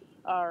 these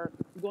are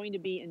going to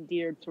be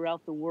endeared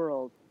throughout the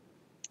world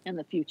in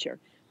the future.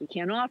 We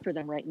can't offer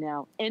them right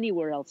now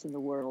anywhere else in the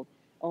world,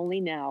 only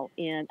now.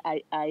 And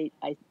I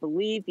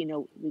believe, you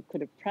know, we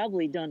could have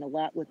probably done a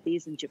lot with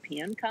these in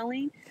Japan,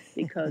 Colleen,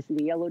 because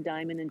the yellow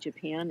diamond in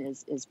Japan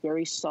is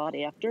very sought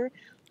after.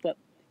 But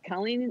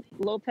Colleen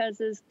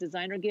Lopez's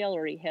Designer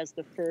Gallery has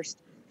the first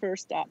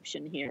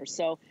option here.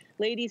 So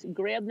ladies,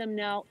 grab them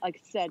now.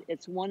 Like I said,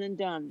 it's one and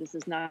done. This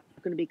is not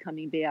going to be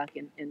coming back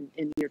in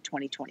year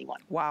 2021.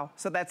 Wow.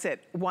 So that's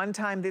it. One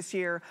time this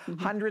year,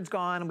 hundreds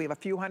gone. We have a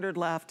few hundred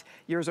left.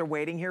 Yours are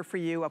waiting here for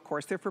you. Of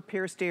course, they're for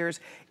pierced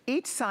ears.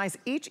 Each size,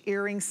 each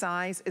earring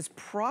size is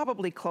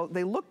probably close.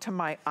 They look to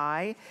my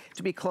eye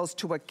to be close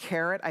to a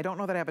carat. I don't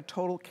know that I have a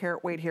total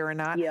carat weight here or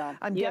not. Yeah.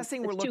 I'm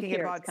guessing we're looking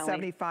at about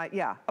 75.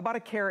 Yeah, about a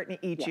carat in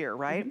each ear,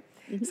 right?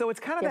 So it's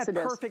kind of that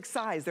perfect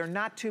size. They're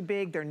not too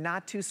big, they're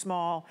not too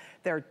small,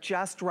 they're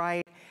just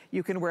right.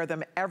 You can wear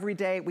them every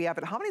day. We have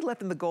it. How many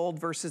left in the gold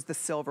versus the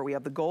silver? We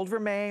have the gold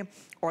vermeil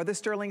or the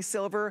sterling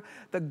silver.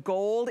 The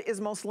gold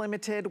is most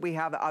limited. We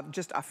have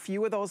just a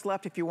few of those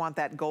left if you want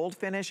that gold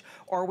finish,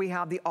 or we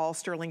have the all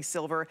sterling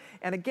silver.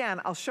 And again,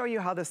 I'll show you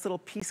how this little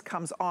piece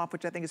comes off,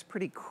 which I think is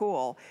pretty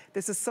cool.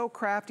 This is so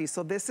crafty.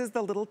 So this is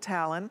the little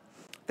talon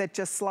that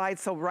just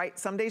slides. So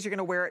some days you're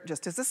gonna wear it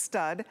just as a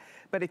stud,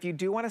 but if you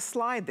do wanna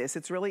slide this,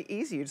 it's really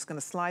easy. You're just gonna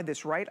slide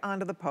this right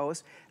onto the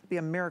post. It'd be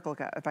a miracle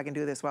if I can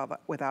do this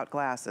without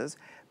glasses,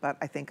 but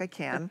I think I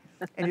can.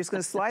 And you're just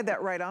gonna slide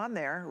that right on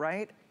there,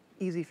 right?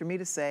 Easy for me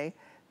to say,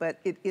 but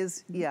it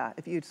is, yeah,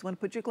 if you just wanna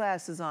put your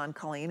glasses on,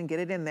 Colleen, and get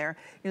it in there,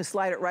 you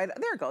slide it right,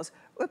 there it goes,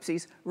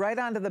 whoopsies, right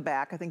onto the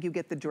back. I think you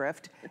get the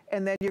drift.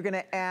 And then you're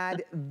gonna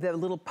add the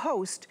little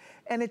post,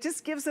 and it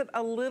just gives it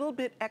a little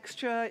bit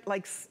extra,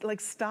 like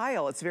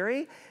style. It's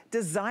very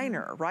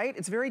designer, right?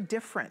 It's very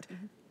different.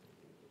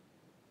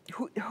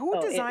 Who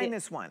designed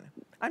this one?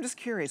 I'm just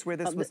curious where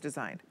this was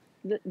designed.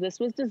 This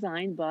was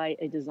designed by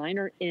a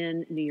designer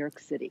in New York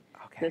City.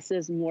 Okay. This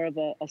is more of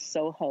a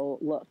Soho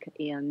look,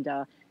 and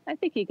I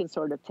think you can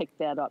sort of pick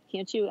that up,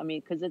 can't you? I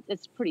mean, because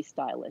it's pretty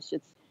stylish.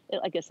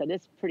 Like I said,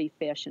 it's pretty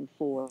fashion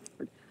forward.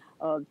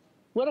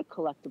 What a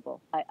collectible.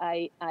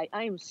 I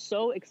am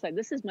so excited.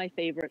 This is my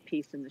favorite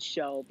piece in the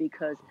show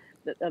because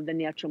of the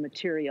natural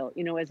material.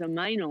 You know, as a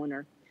mine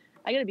owner,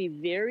 I got to be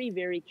very,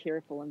 very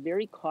careful and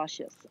very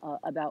cautious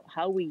about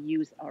how we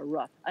use our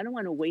rough. I don't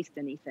want to waste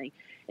anything.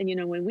 And, you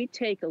know, when we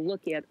take a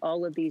look at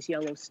all of these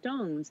yellow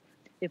stones,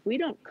 if we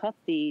don't cup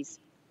these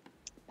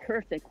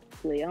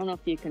perfectly, I don't know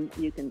if you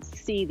can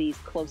see these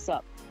close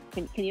up.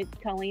 Can you,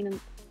 Colleen,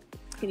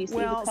 can you see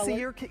the color? Well, see,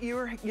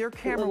 your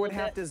camera would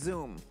have to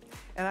zoom.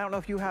 And I don't know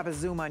if you have a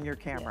zoom on your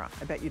camera. Yeah.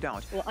 I bet you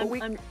don't. Well,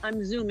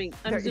 I'm zooming.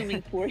 I'm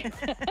zooming for you.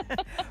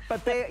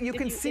 But you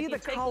can see the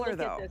color,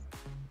 though.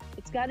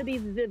 It's got to be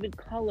vivid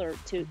color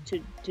to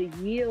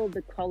yield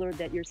the color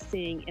that you're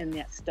seeing in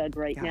that stud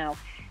right now.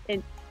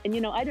 And you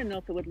know, I don't know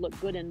if it would look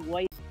good in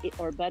white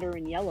or better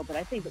in yellow, but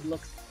I think it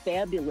looks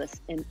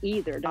fabulous in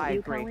either. Don't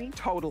you, Colleen? I agree.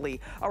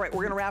 Totally. All right,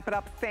 we're going to wrap it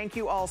up. Thank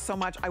you all so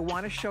much. I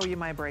want to show you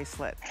my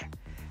bracelet.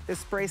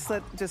 This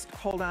bracelet, just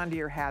hold on to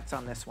your hats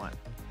on this one.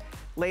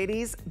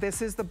 Ladies,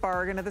 this is the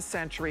bargain of the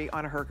century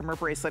on a Herkimer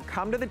bracelet.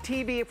 Come to the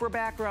TV if we're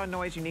background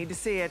noise. You need to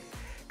see it,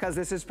 because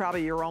this is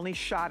probably your only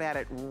shot at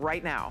it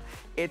right now.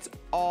 It's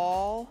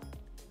all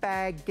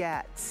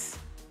baguettes.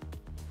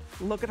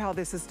 Look at how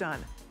this is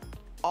done.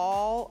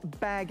 All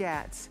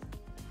baguettes,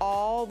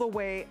 all the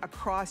way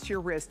across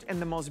your wrist in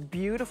the most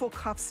beautiful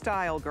cuff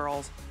style,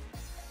 girls.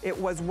 It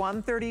was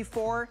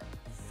 $134,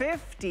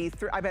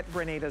 $53, I bet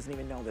Renee doesn't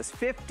even know this,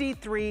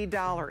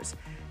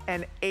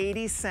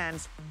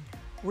 $53.80.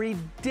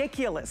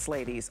 Ridiculous,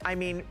 ladies. I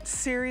mean,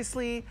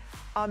 seriously,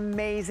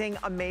 amazing,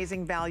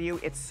 amazing value.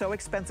 It's so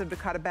expensive to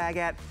cut a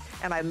baguette,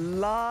 and I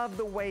love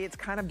the way it's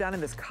kind of done in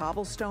this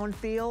cobblestone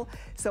feel.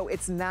 So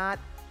it's not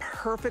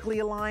perfectly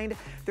aligned.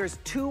 There's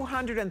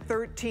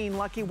 213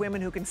 lucky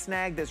women who can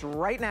snag this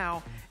right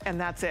now,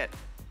 and that's it.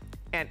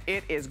 And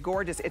it is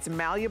gorgeous. It's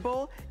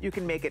malleable. You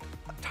can make it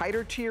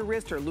tighter to your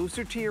wrist or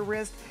looser to your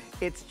wrist.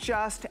 It's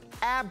just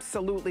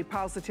absolutely,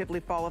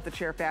 positively fall off the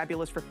chair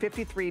fabulous for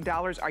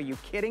 $53. Are you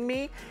kidding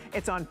me?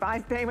 It's on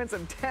 5 payments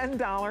of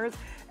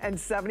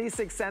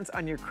 $10.76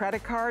 on your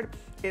credit card.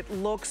 It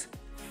looks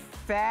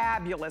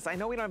fabulous. I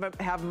know we don't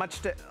have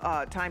much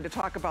time to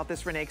talk about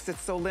this, Renee, because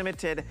it's so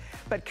limited,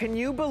 but can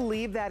you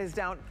believe that is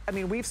down? I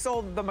mean, we've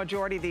sold the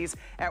majority of these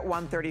at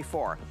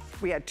 $134.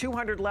 We had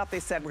 200 left. They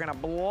said we're gonna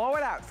blow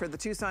it out for the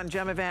Tucson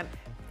Gem event.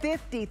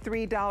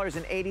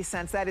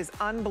 $53.80. That is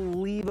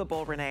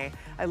unbelievable, Renee.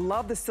 I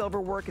love the silver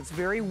work. It's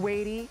very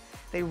weighty.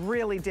 They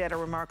really did a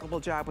remarkable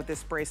job with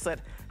this bracelet.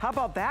 How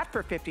about that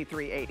for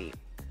 $53.80?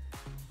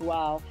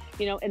 Wow.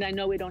 You know, and I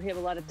know we don't have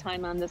a lot of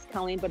time on this,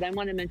 Colleen, but I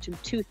want to mention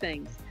 2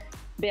 things.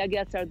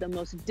 Baguettes are the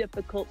most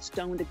difficult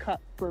stone to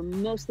cut for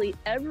mostly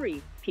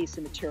every piece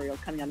of material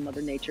coming out of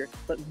Mother Nature,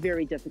 but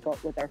very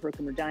difficult with our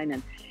Herkimer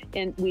diamond.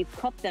 And we've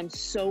cut them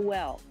so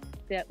well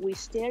that we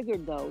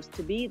staggered those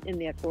to be in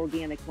that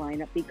organic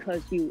lineup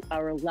because you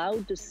are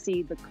allowed to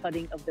see the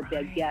cutting of the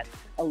baguette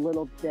a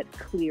little bit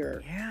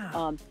clearer.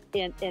 Yeah.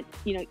 And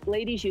you know,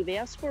 ladies, you've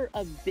asked for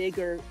a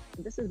bigger,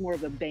 this is more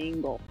of a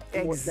bangle.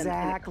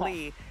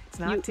 Exactly. It's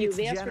not too generous.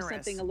 You've asked for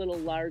something a little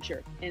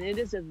larger, and it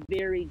is a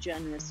very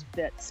generous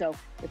fit. So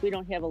if we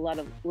don't have a lot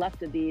of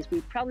left of these,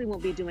 we probably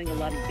won't be doing a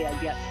lot of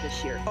baguettes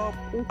this year. Oh,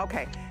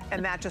 okay.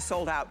 And that just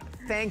sold out.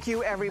 Thank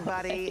you,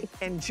 everybody.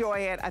 Enjoy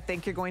it. I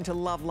think you're going to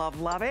love, love,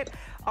 love it.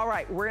 All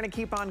right, we're going to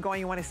keep on going.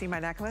 You want to see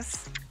my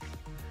necklace?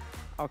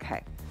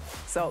 Okay.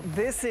 So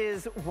this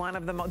is one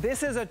of the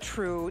this is a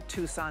true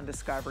Tucson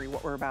discovery,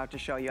 what we're about to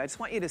show you. I just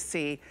want you to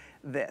see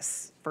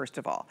this, first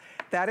of all.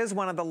 That is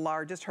one of the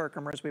largest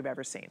Herkimers we've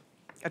ever seen.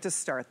 Let's just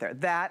start there.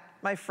 That,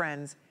 my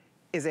friends,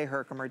 is a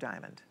Herkimer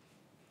diamond.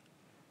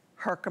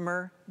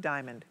 Herkimer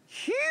diamond.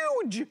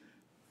 Huge,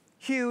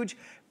 huge,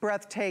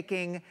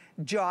 breathtaking,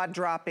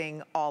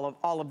 jaw-dropping, all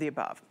of the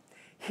above.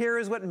 Here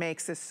is what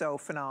makes this so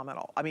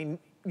phenomenal. I mean,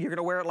 you're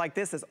gonna wear it like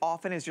this as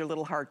often as your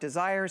little heart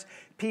desires.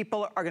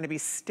 People are gonna be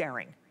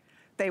staring.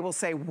 They will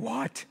say,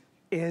 what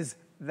is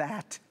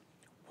that?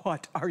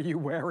 What are you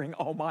wearing?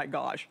 Oh my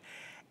gosh.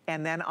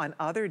 And then on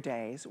other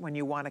days, when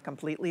you want a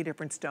completely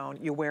different stone,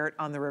 you wear it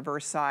on the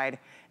reverse side,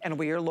 and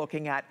we are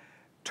looking at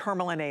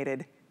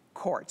tourmalinated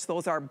quartz.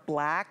 Those are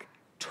black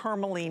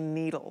tourmaline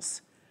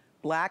needles.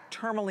 Black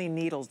tourmaline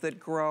needles that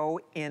grow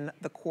in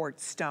the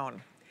quartz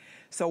stone.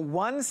 So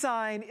one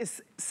side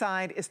is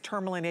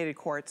tourmalinated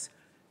quartz,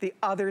 the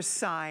other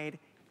side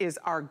is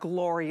our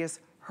glorious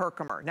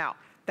Herkimer. Now,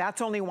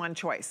 that's only one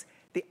choice.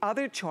 The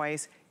other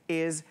choice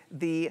is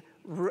the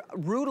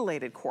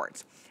rutilated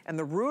quartz. And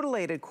the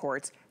rutilated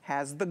quartz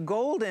has the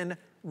golden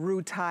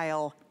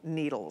rutile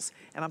needles.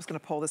 And I'm just gonna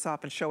pull this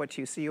off and show it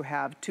to you. So you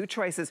have 2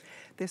 choices.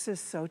 This is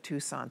so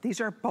Tucson.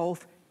 These are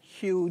both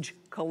huge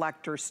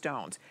collector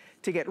stones.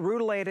 To get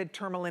rutilated,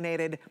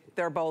 tourmalinated,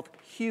 they're both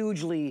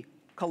hugely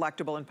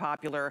collectible and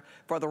popular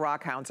for the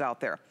rock hounds out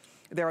there.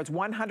 There is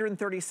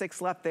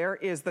 136 left. There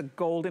is the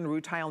golden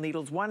rutile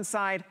needles. One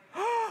side,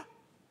 look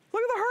at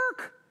the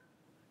Herc.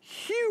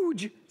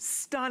 Huge,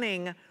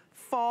 stunning,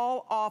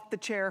 fall off the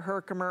chair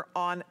Herkimer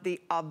on the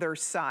other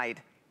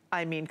side.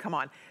 I mean, come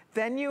on.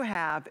 Then you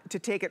have, to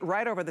take it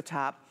right over the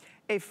top,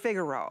 a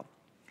Figaro.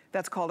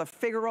 That's called a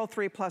Figaro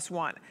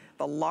 3+1.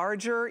 The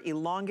larger,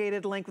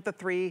 elongated link with the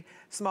 3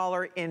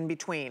 smaller in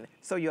between.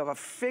 So you have a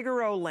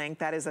Figaro link,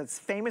 that is a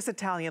famous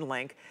Italian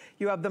link.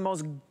 You have the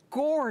most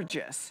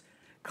gorgeous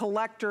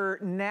collector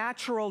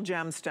natural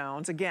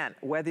gemstones. Again,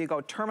 whether you go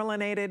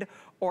tourmalinated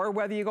or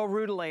whether you go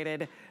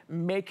rutilated,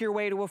 make your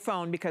way to a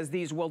phone because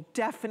these will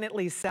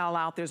definitely sell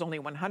out. There's only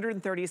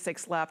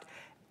 136 left.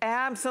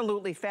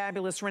 Absolutely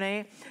fabulous,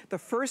 Renee. The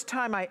first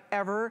time I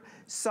ever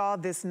saw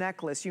this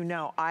necklace, you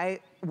know, I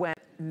went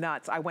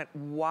nuts. I went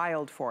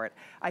wild for it.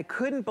 I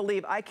couldn't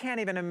believe, I can't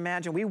even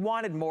imagine. We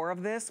wanted more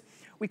of this.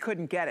 We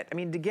couldn't get it. I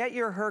mean, to get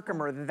your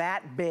Herkimer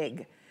that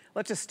big,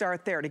 let's just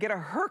start there. To get a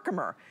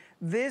Herkimer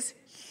this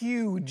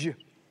huge,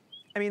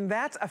 I mean,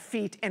 that's a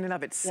feat in and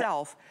of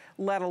itself,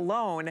 let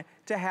alone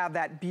to have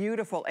that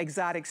beautiful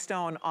exotic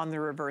stone on the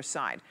reverse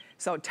side.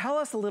 So tell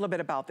us a little bit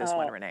about this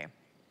one, Renee.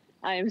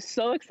 I am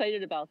so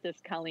excited about this,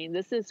 Colleen.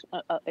 This is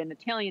an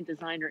Italian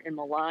designer in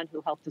Milan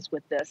who helped us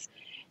with this.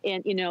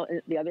 And you know,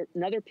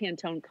 another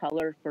Pantone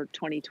color for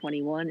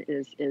 2021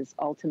 is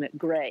ultimate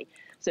gray.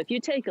 So if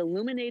you take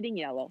illuminating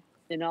yellow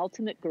and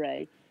ultimate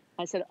gray,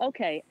 I said,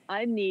 okay,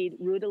 I need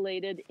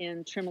rutilated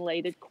and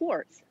tremolated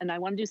quartz, and I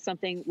want to do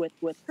something with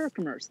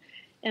Herkimers.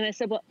 And I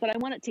said, well, but I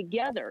want it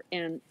together.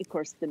 And of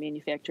course, the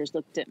manufacturers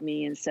looked at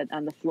me and said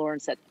on the floor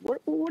and said, how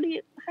are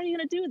you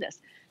going to do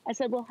this? I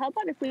said, well, how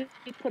about if we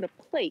put a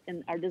plate,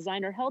 and our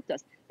designer helped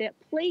us. That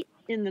plate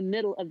in the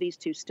middle of these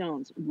 2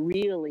 stones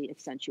really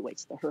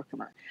accentuates the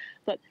Herkimer.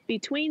 But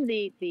between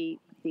the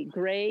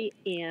gray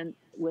and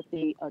with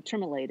the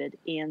tremolated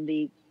and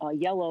the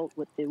yellow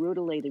with the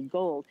rutilated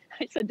gold,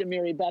 I said to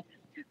Mary Beth,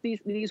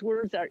 these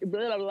words are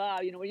blah, blah, blah,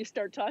 when you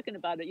start talking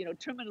about it,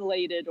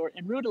 terminated or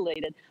and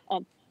rutilated.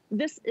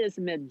 This is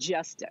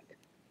majestic,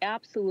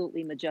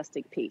 absolutely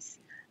majestic piece.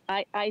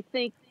 I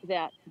think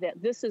that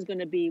this is going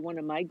to be one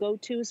of my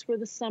go-tos for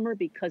the summer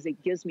because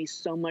it gives me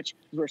so much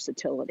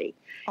versatility.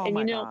 Oh And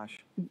my gosh.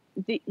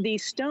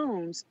 these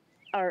stones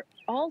are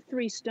all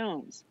three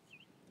stones,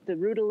 the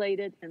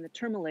rutilated and the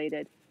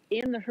terminated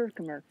and the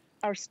Herkimer,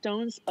 are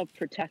stones of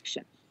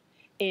protection.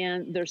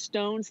 And they're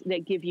stones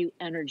that give you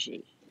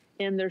energy.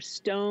 And they're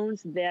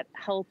stones that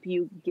help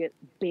you get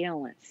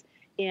balance.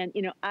 And,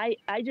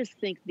 I just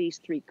think these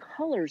three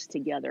colors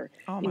together,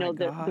 Oh my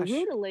the gosh.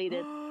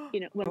 rutilated,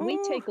 when we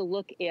take a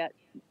look at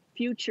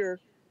future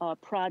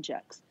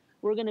projects,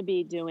 we're going to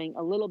be doing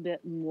a little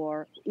bit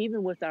more,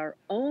 even with our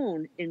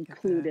own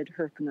included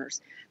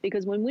Herkimers.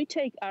 Because when we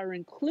take our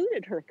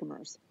included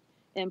Herkimers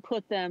and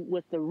put them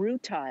with the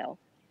rutile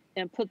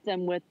and put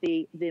them with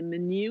the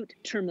minute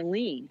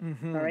tourmaline,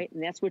 all right,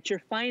 and that's what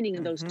you're finding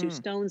in those two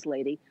stones,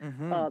 lady.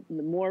 The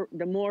more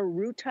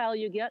rutile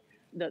you get,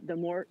 the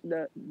more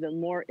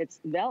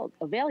it's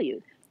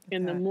valued,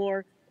 and the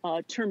more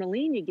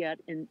tourmaline you get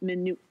in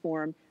minute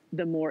form,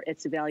 the more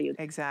it's valued.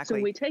 Exactly. So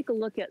when we take a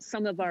look at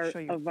some of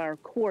our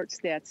quartz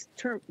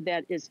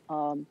that is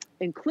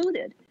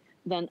included,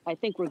 then I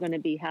think we're going to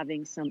be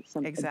having some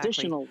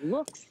additional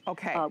looks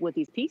with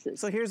these pieces.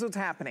 So here's what's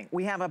happening.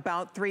 We have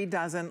about 3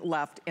 dozen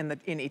left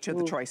in each of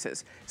the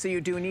choices. So you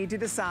do need to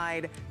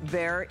decide.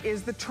 There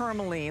is the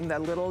tourmaline, the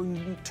little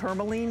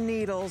tourmaline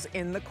needles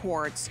in the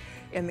quartz,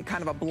 in the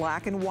kind of a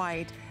black and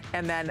white.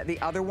 And then the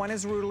other one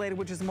is rutilated,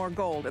 which is more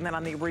gold. And then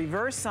on the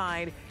reverse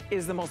side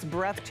is the most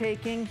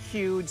breathtaking,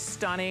 huge,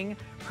 stunning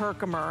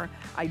Herkimer.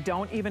 I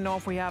don't even know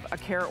if we have a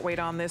carat weight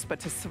on this, but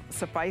to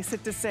suffice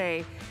it to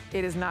say,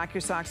 it is knock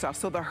your socks off.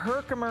 So the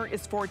Herkimer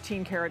is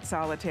 14 karat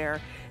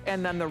solitaire,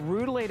 and then the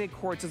rutilated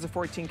quartz is a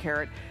 14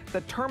 karat.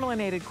 The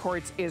tourmalinated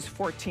quartz is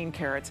 14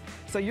 carats.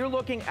 So you're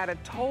looking at a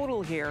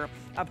total here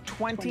of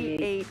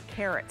 28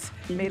 carats,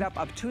 made up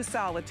of 2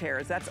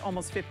 solitaires. That's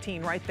almost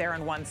 15 right there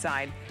on one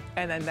side.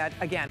 And then that,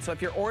 again, so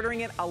if you're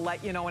ordering it, I'll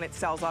let you know when it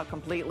sells out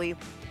completely.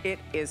 It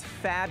is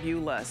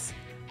fabulous.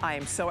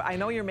 I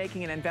know you're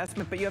making an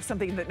investment, but you have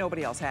something that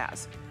nobody else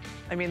has.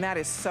 I mean, that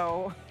is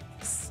so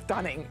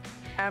stunning,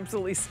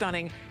 absolutely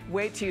stunning.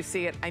 Wait till you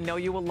see it. I know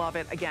you will love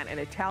it. Again, an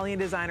Italian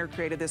designer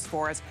created this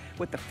for us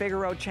with the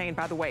Figaro chain.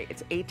 By the way,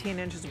 it's 18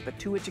 inches with a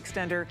 2-inch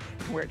extender.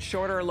 You can wear it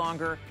shorter or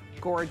longer.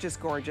 Gorgeous,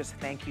 gorgeous.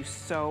 Thank you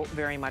so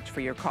very much for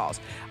your calls.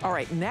 All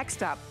right,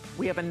 next up,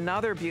 we have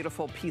another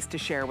beautiful piece to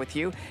share with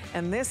you.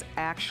 And this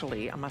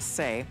actually, I must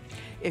say,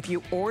 if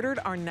you ordered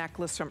our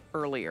necklace from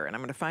earlier, and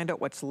I'm gonna find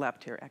out what's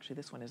left here. Actually,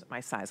 this one isn't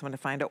my size. I'm gonna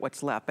find out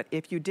what's left. But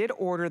if you did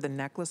order the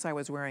necklace I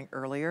was wearing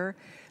earlier,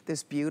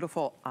 this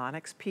beautiful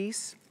onyx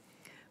piece,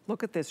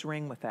 look at this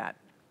ring with that.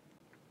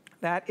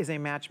 That is a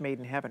match made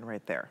in heaven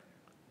right there.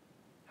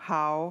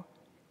 How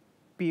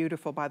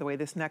beautiful. By the way,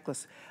 this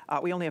necklace,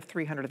 we only have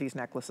 300 of these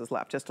necklaces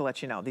left, just to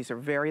let you know. These are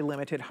very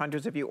limited.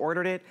 Hundreds of you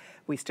ordered it.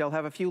 We still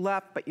have a few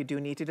left, but you do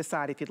need to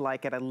decide if you'd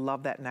like it. I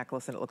love that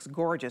necklace, and it looks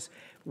gorgeous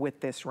with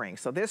this ring.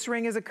 So this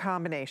ring is a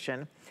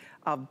combination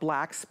of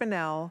black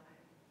spinel,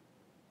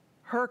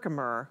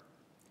 Herkimer,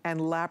 and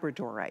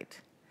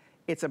labradorite.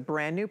 It's a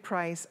brand new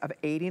price of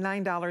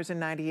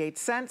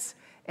 $89.98,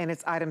 and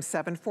it's item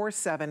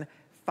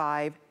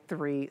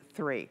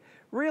 747533.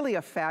 Really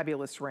a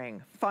fabulous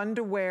ring, fun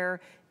to wear,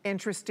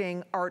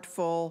 interesting,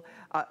 artful,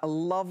 a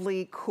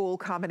lovely, cool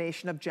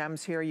combination of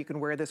gems here. You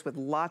can wear this with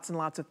lots and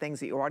lots of things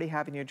that you already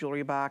have in your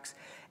jewelry box.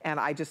 And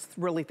I just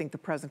really think the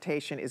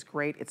presentation is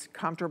great. It's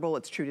comfortable,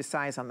 it's true to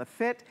size on the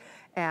fit.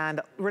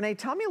 And Renee,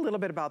 tell me a little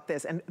bit about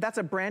this. And that's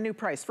a brand new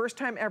price, first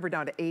time ever,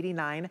 down to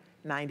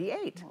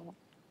 $89.98.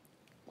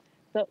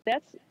 So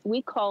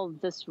we call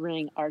this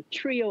ring our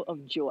trio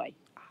of joy,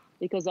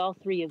 because all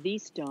 3 of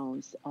these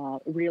stones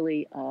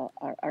really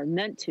are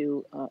meant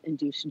to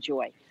induce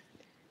joy.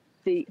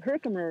 The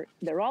Herkimer,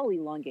 they're all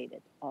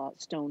elongated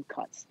stone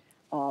cuts.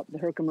 The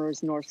Herkimer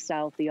is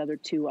north-south, the other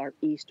 2 are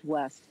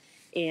east-west.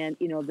 And,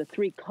 the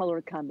 3 color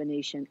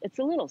combination, it's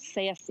a little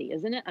sassy,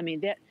 isn't it? I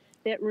mean, that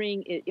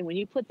ring, when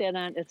you put that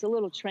on, it's a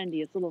little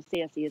trendy, it's a little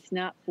sassy. It's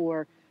not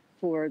for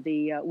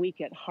the weak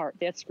at heart,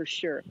 that's for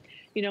sure.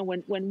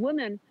 When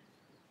women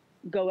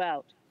go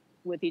out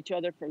with each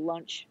other for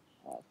lunch,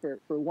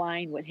 for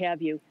wine, what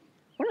have you,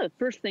 one of the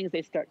first things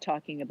they start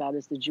talking about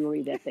is the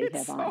jewelry that they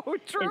have on.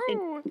 It's so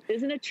true. And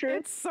isn't it true?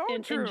 It's so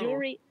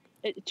true.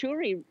 And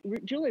jewelry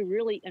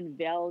really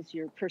unveils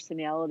your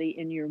personality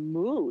and your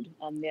mood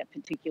on that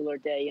particular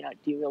day.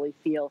 Do you really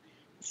feel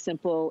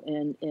simple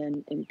and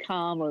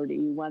calm, or do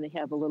you want to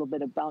have a little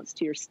bit of bounce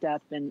to your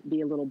step and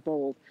be a little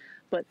bold?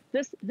 But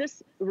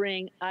this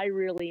ring, I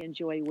really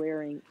enjoy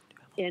wearing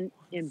in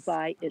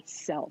by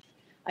itself.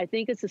 I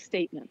think it's a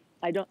statement.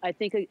 I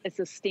think it's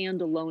a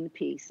standalone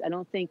piece. I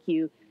don't think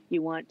you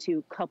want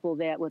to couple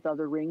that with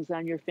other rings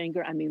on your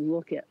finger. I mean,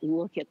 look at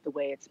the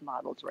way it's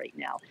modeled right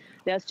now.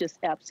 That's just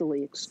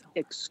absolutely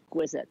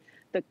exquisite.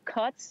 The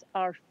cuts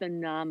are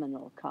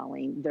phenomenal,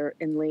 Colleen.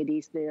 And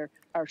ladies, there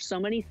are so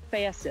many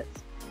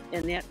facets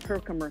and that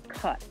Herkimer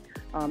cut.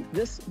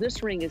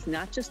 This ring is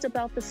not just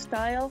about the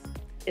style,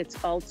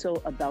 it's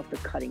also about the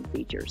cutting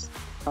features.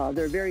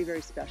 They're very, very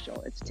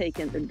special. It's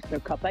taken, they're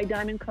cut by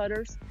diamond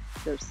cutters.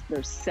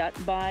 They're set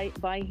by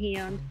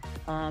hand.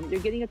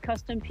 You're getting a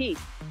custom piece.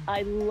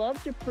 I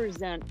love to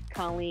present,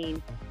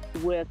 Colleen,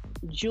 with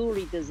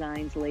jewelry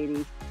designs,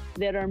 ladies,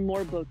 that are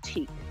more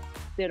boutique,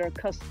 that are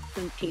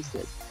custom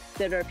pieces,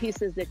 that are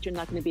pieces that you're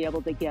not going to be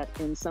able to get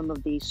in some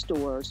of these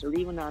stores or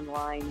even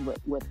online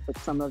with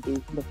some of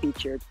the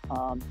featured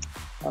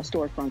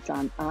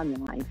storefronts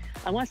online.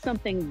 I want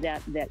something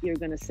that you're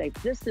going to say,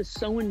 this is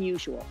so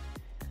unusual.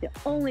 The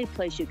only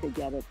place you could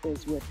get it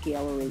is with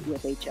Gallery,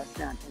 with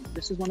HSN. And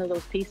this is one of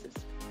those pieces.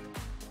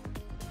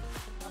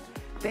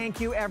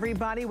 Thank you,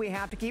 everybody. We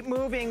have to keep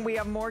moving. We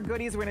have more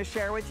goodies we're going to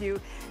share with you.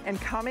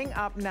 And coming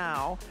up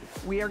now,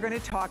 we are going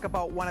to talk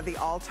about one of the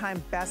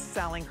all-time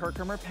best-selling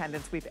Herkimer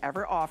pendants we've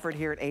ever offered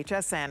here at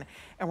HSN.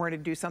 And we're going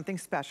to do something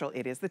special.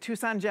 It is the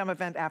Tucson Gem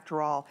event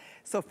after all.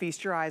 So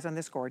feast your eyes on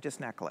this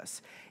gorgeous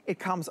necklace. It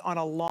comes on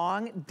a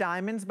long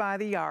diamonds by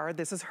the yard.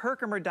 This is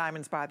Herkimer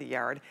diamonds by the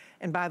yard.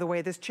 And by the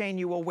way, this chain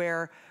you will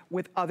wear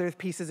with other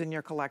pieces in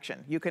your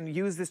collection. You can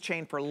use this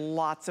chain for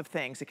lots of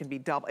things. It can be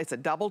double, it's a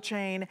double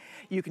chain.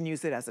 You can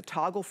use it as a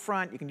toggle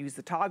front. You can use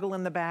the toggle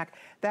in the back.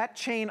 That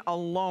chain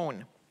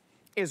alone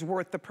is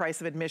worth the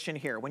price of admission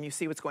here when you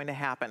see what's going to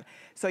happen.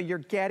 So you're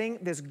getting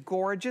this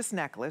gorgeous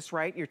necklace,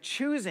 right? You're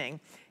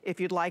choosing if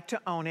you'd like to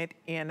own it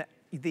in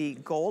the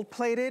gold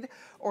plated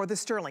or the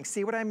sterling.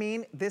 See what I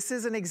mean? This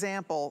is an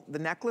example. The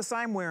necklace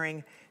I'm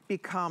wearing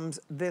becomes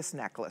this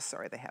necklace.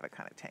 Sorry, they have it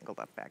kind of tangled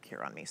up back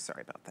here on me.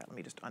 Sorry about that. Let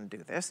me just undo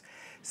this.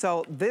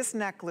 So this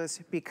necklace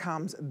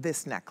becomes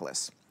this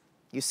necklace.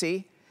 You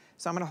see?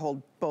 So I'm gonna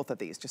hold both of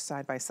these just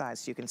side by side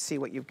so you can see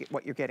what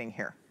you're getting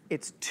here.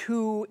 It's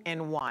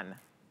 2-in-1.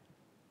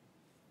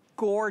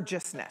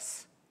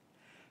 Gorgeousness.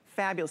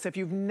 Fabulous. If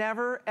you've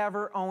never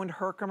ever owned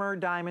Herkimer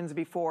diamonds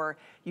before,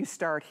 you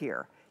start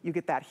here. You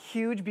get that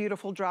huge,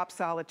 beautiful drop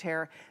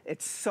solitaire.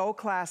 It's so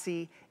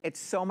classy. It's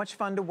so much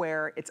fun to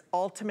wear. It's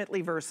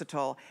ultimately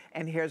versatile.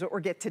 And here's what we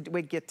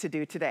get to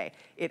do today.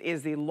 It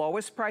is the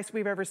lowest price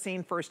we've ever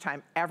seen, first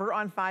time ever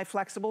on 5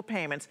 flexible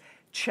payments.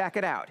 Check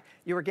it out.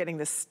 You are getting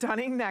this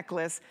stunning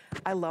necklace.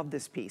 I love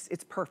this piece.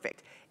 It's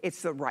perfect.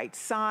 It's the right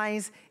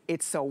size.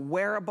 It's so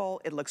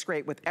wearable. It looks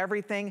great with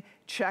everything.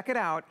 Check it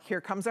out. Here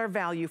comes our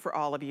value for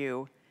all of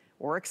you.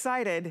 We're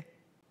excited.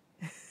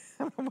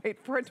 I'm gonna wait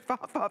for it to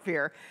pop up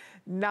here.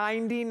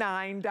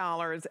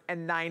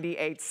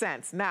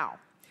 $99.98. Now,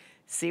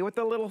 see what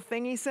the little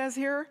thingy says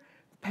here?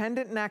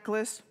 Pendant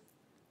necklace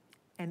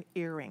and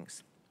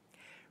earrings.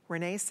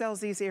 Renee sells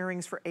these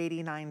earrings for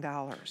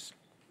 $89.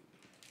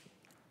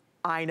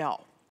 I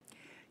know.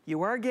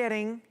 You are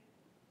getting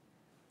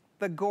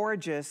the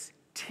gorgeous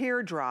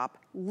teardrop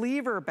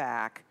lever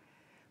back,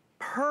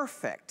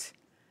 perfect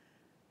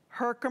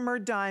Herkimer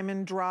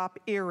diamond drop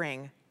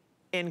earring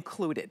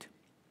included.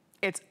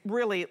 It's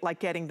really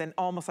like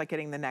almost like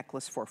getting the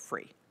necklace for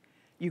free.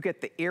 You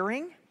get the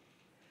earring,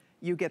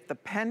 you get the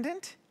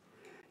pendant,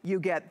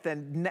 you get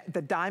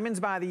the diamonds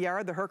by the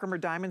yard, the Herkimer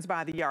diamonds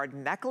by the yard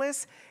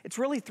necklace. It's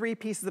really 3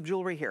 pieces of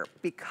jewelry here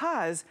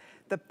because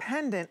the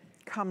pendant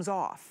comes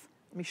off.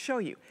 Let me show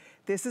you.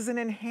 This is an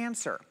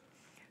enhancer.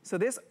 So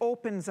this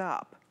opens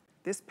up.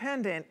 This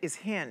pendant is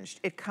hinged.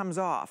 It comes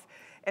off.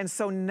 And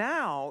so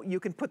now you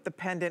can put the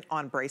pendant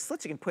on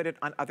bracelets, you can put it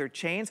on other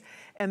chains,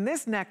 and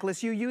this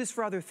necklace you use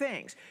for other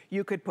things.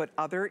 You could put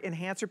other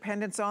enhancer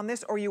pendants on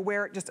this, or you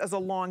wear it just as a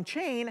long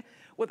chain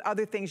with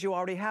other things you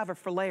already have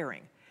for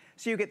layering.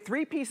 So you get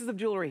 3 pieces of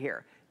jewelry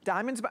here.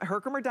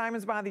 Herkimer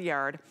diamonds by the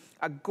yard,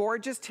 a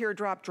gorgeous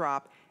teardrop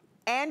drop,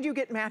 and you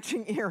get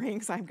matching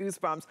earrings. I have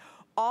goosebumps.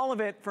 All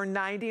of it for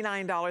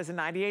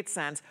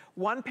 $99.98.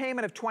 One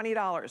payment of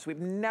 $20. We've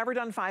never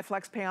done 5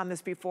 flex pay on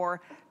this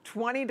before.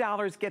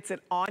 $20 gets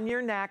it on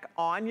your neck,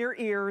 on your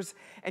ears,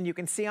 and you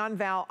can see on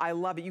Val, I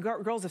love it. You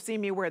girls have seen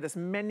me wear this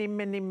many,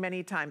 many,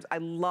 many times. I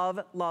love,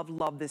 love,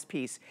 love this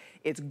piece.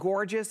 It's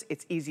gorgeous,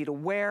 it's easy to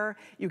wear.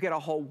 You get a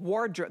whole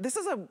wardrobe. This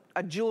is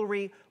a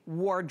jewelry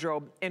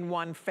wardrobe in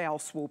one fell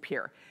swoop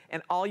here.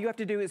 And all you have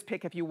to do is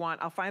pick if you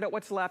want. I'll find out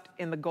what's left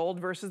in the gold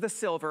versus the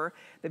silver.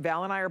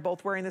 Val and I are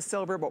both wearing the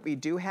silver, but we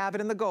do have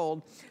it in the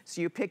gold.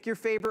 So you pick your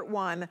favorite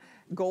one.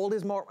 Gold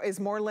is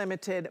more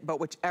limited,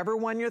 but whichever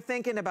one you're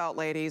thinking about,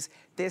 ladies,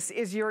 this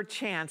is your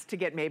chance to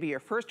get maybe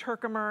your first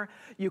Herkimer.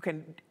 You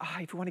can,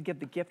 if you want to give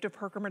the gift of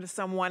Herkimer to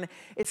someone,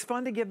 it's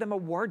fun to give them a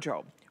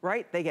wardrobe,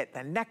 right? They get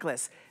the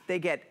necklace, they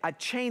get a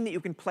chain that you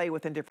can play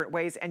with in different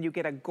ways, and you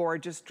get a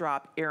gorgeous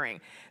drop earring.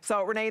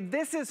 So Renee,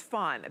 this is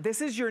fun. This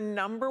is your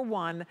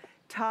 #1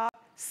 top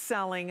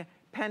selling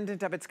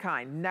pendant of its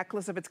kind,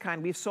 necklace of its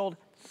kind. We've sold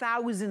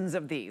thousands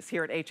of these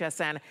here at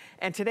HSN,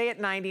 and today at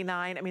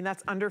 $99, I mean,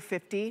 that's under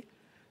 50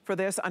 for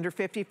this, under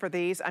 50 for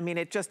these. I mean,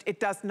 it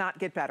does not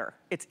get better.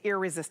 It's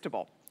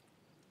irresistible.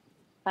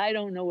 I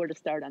don't know where to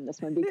start on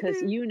this one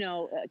because you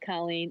know,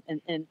 Colleen,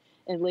 and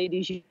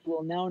ladies, you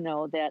will now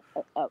know that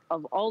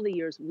of all the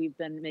years we've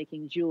been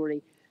making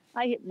jewelry,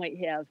 I might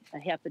have a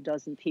half a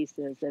dozen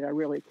pieces that are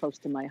really close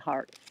to my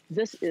heart.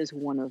 This is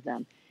one of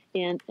them.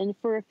 And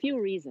for a few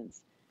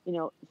reasons. You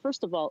know,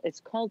 first of all, it's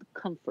called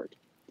comfort.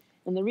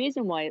 And the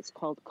reason why it's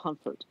called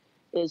comfort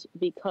is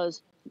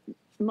because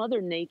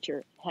Mother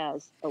Nature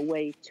has a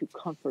way to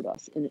comfort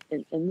us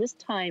in this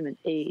time and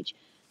age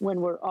when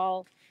we're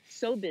all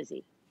so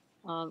busy.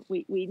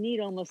 We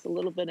need almost a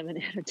little bit of an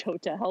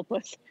antidote to help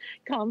us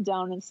calm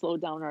down and slow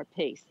down our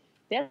pace.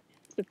 That's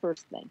the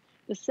first thing.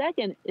 The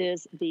second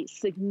is the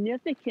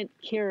significant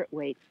carat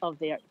weight of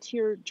that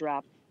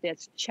teardrop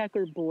that's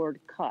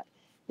checkerboard cut.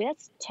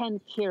 That's 10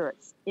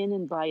 carats in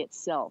and by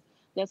itself.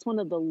 That's one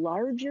of the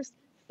largest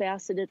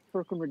faceted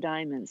Herkimer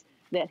diamonds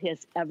that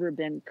has ever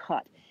been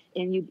cut.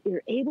 And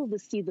you're able to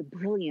see the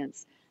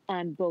brilliance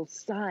on both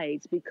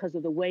sides because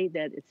of the way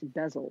that it's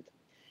bezeled.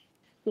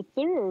 The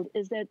third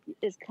is that,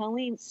 as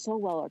Colleen so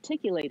well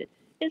articulated,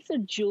 it's a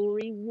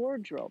jewelry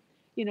wardrobe.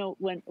 You know,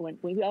 when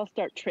we all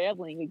start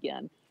traveling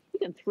again, you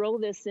can throw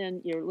this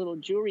in your little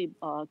jewelry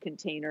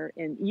container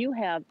and you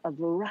have a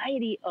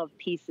variety of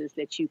pieces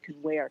that you can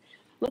wear.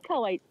 Look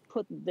how I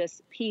put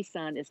this piece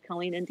on, as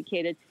Colleen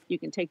indicated. You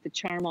can take the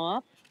charm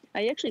off.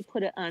 I actually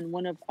put it on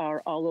one of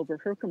our all over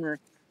Herkimer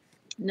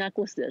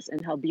necklaces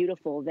and how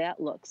beautiful that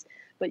looks.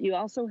 But you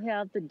also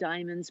have the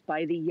diamonds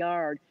by the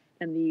yard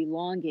and the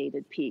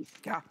elongated piece.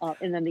 Yeah.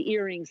 And then the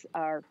earrings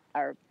are,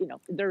 you know,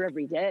 they're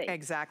every day.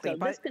 Exactly. So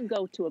this can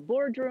go to a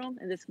boardroom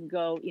and this can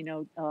go, you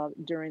know,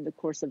 during the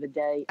course of a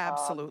day.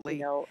 Absolutely.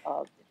 You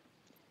know,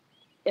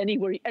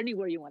 anywhere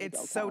you want to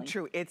go. It's so Colleen.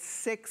 true. It's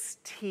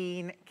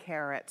 16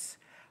 carats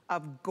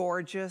of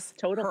gorgeous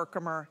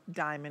Herkimer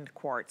diamond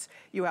quartz.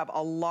 You have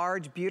a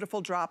large, beautiful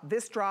drop.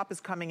 This drop is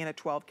coming in at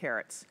 12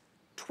 carats.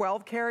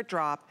 12 carat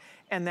drop,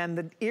 and then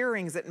the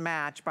earrings that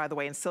match, by the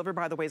way, and silver,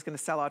 by the way, is gonna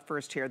sell out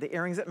first here. The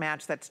earrings that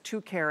match, that's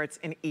 2 carats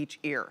in each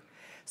ear.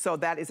 So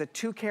that is a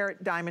 2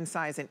 carat diamond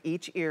size in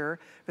each ear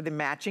for the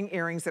matching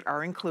earrings that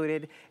are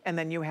included. And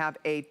then you have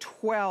a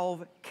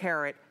 12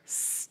 carat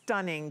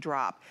stunning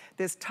drop.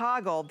 This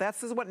toggle,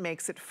 this is what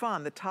makes it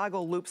fun. The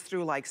toggle loops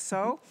through like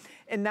so,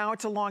 and now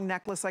it's a long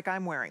necklace like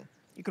I'm wearing.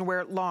 You can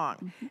wear it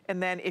long.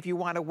 And then if you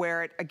wanna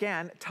wear it,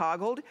 again,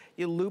 toggled,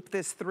 you loop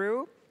this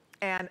through,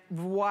 and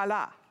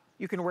voila,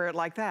 you can wear it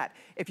like that.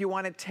 If you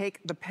wanna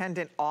take the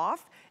pendant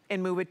off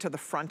and move it to the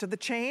front of the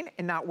chain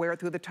and not wear it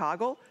through the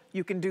toggle,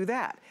 you can do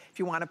that. If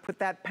you wanna put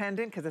that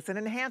pendant, because it's an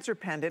enhancer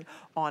pendant,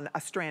 on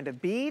a strand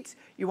of beads,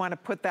 you wanna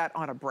put that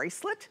on a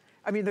bracelet.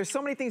 I mean, there's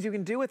so many things you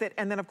can do with it.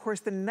 And then of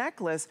course the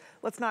necklace,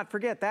 let's not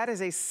forget, that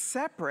is a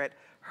separate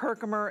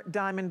Herkimer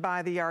diamond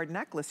by the yard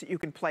necklace that you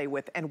can play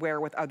with and wear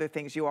with other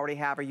things you already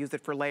have or use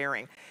it for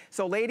layering.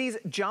 So ladies,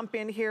 jump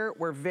in here.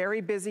 We're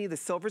very busy. The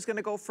silver's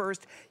gonna go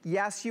first.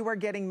 Yes, you are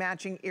getting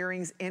matching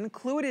earrings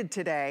included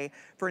today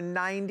for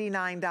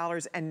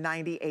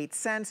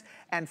 $99.98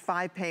 and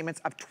 5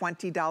 payments of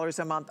 $20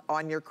 a month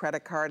on your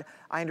credit card.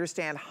 I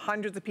understand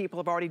hundreds of people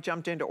have already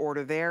jumped in to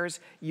order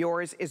theirs.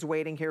 Yours is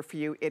waiting here for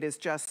you. It is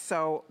just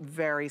so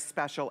very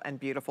special and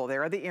beautiful.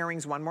 There are the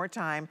earrings one more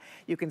time.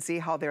 You can see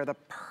how they're the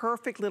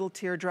perfect little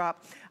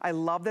teardrop. I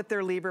love that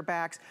they're lever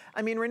backs.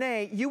 I mean,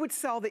 Renee, you would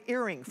sell the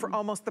earring for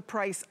almost the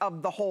price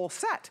of the whole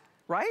set,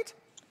 right?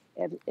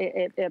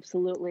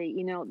 Absolutely.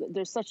 You know,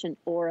 there's such an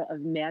aura of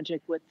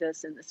magic with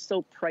this, and it's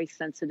so price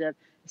sensitive,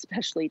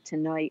 especially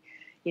tonight.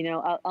 You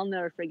know, I'll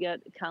never forget,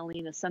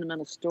 Colleen, a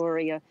sentimental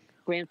story. A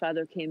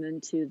grandfather came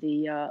into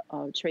the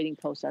Trading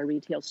Post, our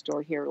retail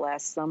store here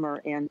last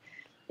summer, and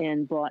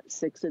bought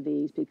 6 of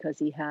these because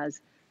he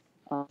has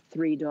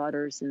 3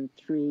 daughters and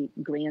 3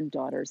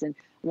 granddaughters, and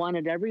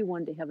wanted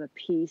everyone to have a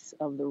piece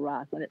of the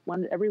rock,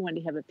 wanted everyone to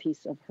have a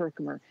piece of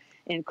Herkimer,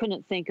 and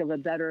couldn't think of a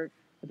better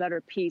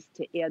piece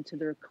to add to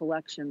their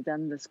collection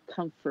than this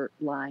comfort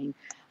line.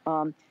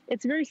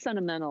 It's very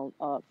sentimental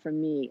for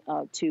me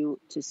to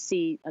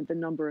see the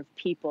number of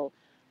people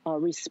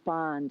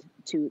respond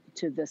to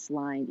this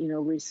line, you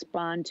know,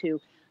 respond to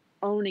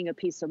owning a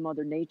piece of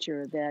Mother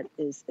Nature that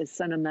is as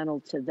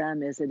sentimental to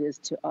them as it is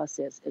to us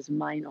as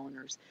mine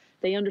owners.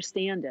 They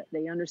understand it.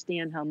 They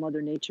understand how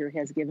Mother Nature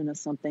has given us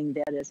something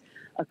that is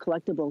a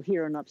collectible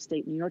here in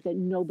upstate New York that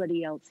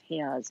nobody else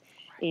has.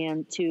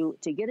 And to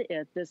get it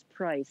at this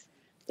price,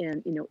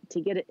 and you know,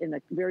 to get it in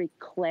a very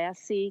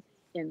classy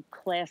and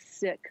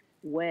classic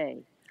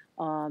way,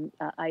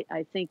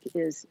 I think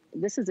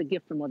this is a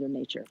gift from Mother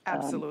Nature.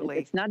 Absolutely.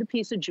 It's not a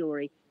piece of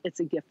jewelry. It's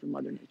a gift from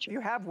Mother Nature. You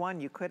have one,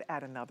 you could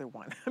add another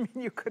one. I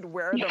mean, you could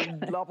wear them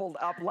doubled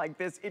up like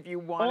this if you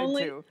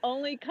wanted to.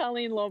 Only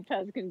Colleen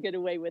Lopez can get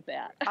away with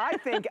that. I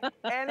think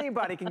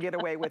anybody can get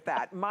away with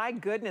that. My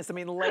goodness, I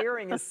mean,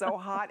 layering is so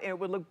hot, and it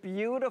would look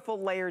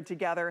beautiful layered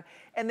together.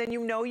 And then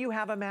you know you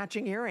have a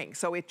matching earring.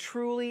 So it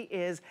truly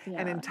is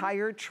an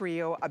entire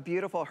trio, a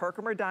beautiful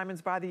Herkimer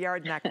Diamonds by the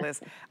Yard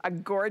necklace, a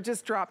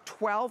gorgeous drop,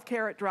 12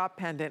 carat drop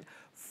pendant,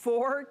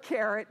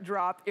 4-carat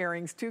drop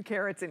earrings, 2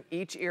 carats in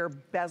each ear,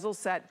 bezel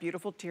set,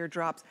 beautiful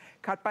teardrops,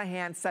 cut by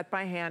hand, set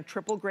by hand,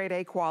 triple grade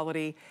A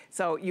quality.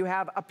 So you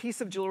have a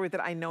piece of jewelry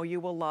that I know you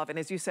will love. And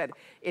as you said,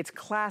 it's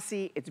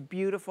classy, it's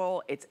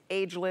beautiful, it's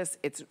ageless,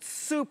 it's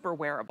super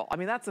wearable. I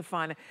mean, that's the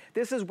fun.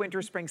 This is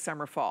winter, spring,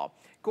 summer, fall.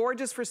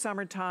 Gorgeous for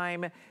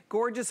summertime,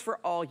 gorgeous for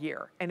all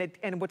year.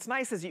 And what's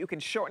nice is you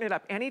can shorten it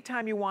up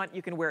anytime you want.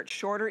 You can wear it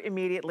shorter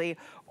immediately,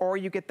 or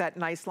you get that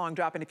nice long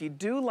drop. And if you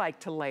do like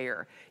to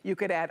layer, you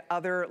could add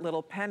other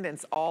little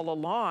pendants all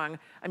along.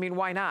 I mean,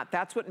 why not?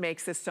 That's what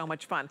makes this so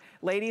much fun.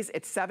 Ladies,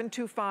 it's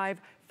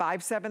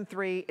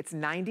 725-573. It's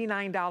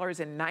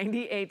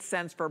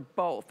 $99.98 for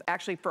both.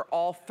 Actually, for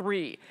all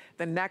three.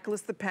 The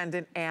necklace, the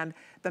pendant, and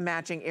the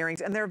matching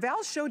earrings. And there,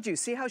 Val showed you,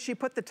 see how she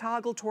put the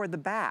toggle toward the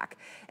back,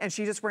 and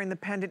she's just wearing the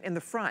pendant in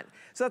the front.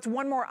 So that's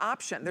one more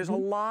option. There's a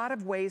lot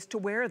of ways to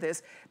wear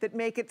this that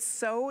make it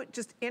so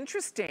just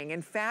interesting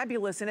and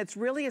fabulous, and it's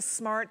really a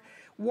smart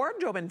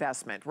wardrobe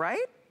investment,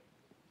 right?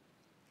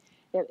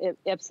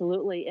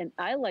 Absolutely, and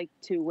I like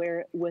to wear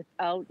it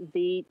without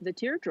the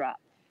teardrop.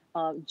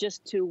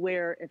 Just to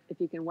wear, if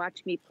you can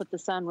watch me put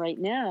this on right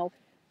now,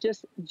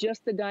 just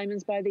the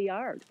diamonds by the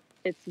yard.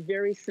 It's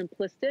very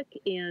simplistic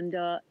and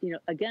you know,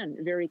 again,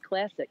 very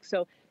classic.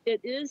 So it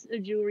is a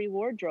jewelry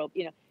wardrobe.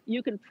 You know,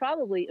 you can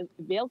probably,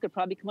 Vail could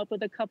probably come up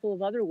with a couple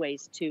of other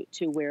ways to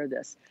wear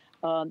this.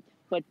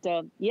 But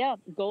yeah,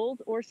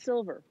 gold or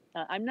silver.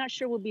 I'm not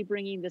sure we'll be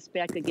bringing this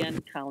back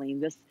again, Colleen.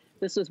 This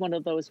was one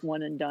of those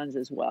one and dones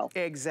as well.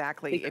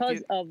 Exactly.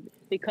 Because of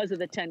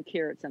the 10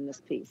 carats on this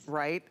piece.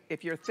 Right.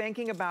 If you're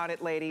thinking about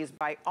it, ladies,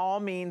 by all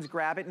means,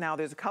 grab it now.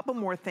 There's a couple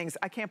more things.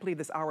 I can't believe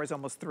this hour is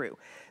almost through.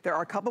 There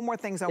are a couple more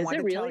things I want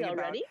to tell you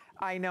about.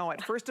 I know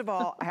it. First of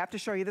all, I have to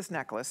show you this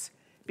necklace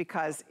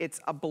because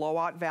it's a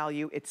blowout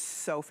value. It's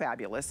so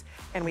fabulous.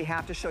 And we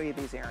have to show you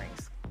these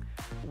earrings.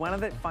 One of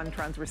the fun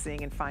trends we're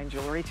seeing in fine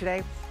jewelry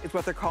today is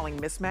what they're calling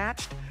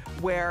mismatched,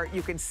 where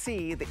you can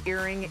see the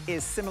earring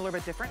is similar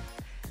but different.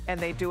 And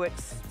they do it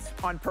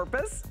on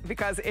purpose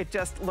because it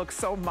just looks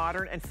so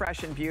modern and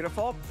fresh and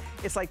beautiful.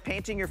 It's like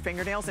painting your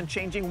fingernails and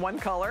changing one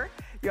color.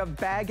 You have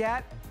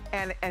baguette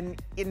and an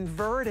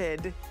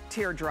inverted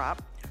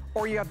teardrop,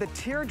 or you have the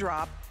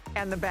teardrop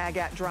and the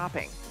baguette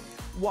dropping.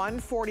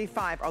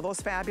 $145. Are those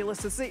fabulous?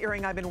 This is the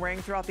earring I've been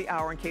wearing throughout the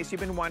hour in case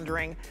you've been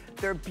wondering.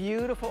 They're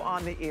beautiful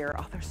on the ear.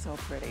 Oh, they're so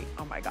pretty.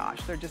 Oh my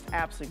gosh, they're just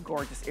absolutely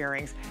gorgeous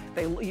earrings.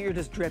 You're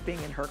just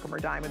dripping in Herkimer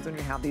diamonds when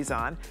you have these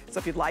on. So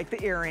if you'd like the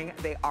earring,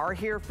 they are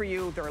here for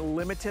you. They're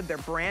limited, they're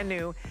brand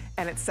new,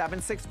 and it's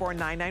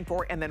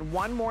 $764,994. And then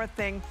one more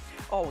thing.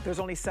 Oh, there's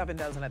only 7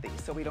 dozen of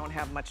these, so we don't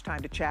have much time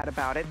to chat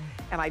about it.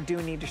 And I do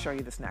need to show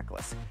you this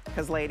necklace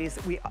because, ladies,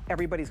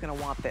 everybody's gonna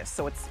want this.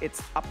 So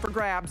it's up for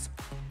grabs.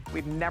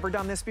 We've never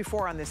done this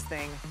before on this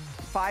thing.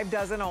 5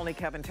 dozen only,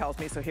 Kevin tells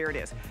me, so here it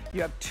is.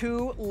 You have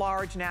 2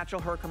 large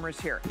natural Herkimers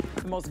here.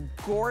 The most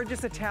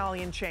gorgeous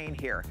Italian chain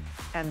here.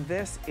 And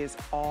this is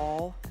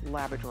all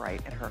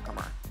labradorite and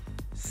Herkimer.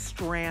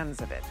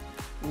 Strands of it.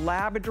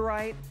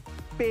 Labradorite,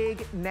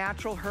 big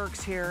natural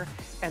Herks here,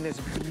 and this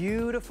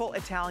beautiful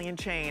Italian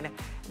chain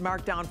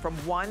marked down from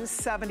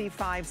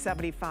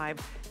 $175.75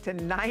 to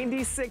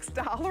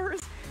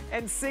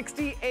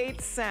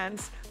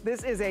 $96.68.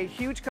 This is a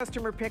huge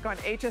customer pick on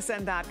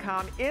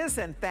hsn.com.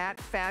 Isn't that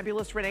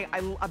fabulous, Renee?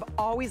 I've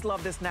always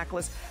loved this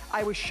necklace.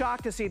 I was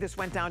shocked to see this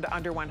went down to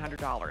under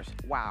 $100.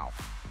 Wow.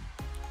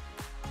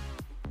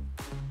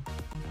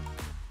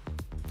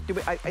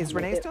 Is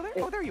Renee still there?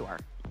 Oh, there you are.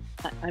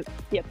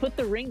 Yeah, put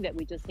the ring that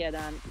we just had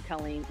on,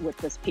 Colleen, with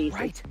this piece.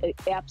 Right.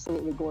 It's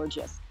absolutely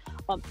gorgeous.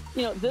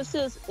 You know, this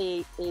is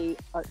a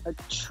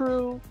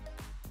true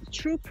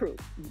proof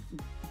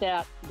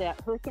that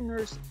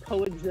Herkimers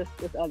coexist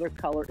with other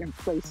color and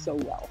play so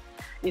well.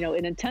 You know,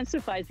 it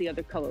intensifies the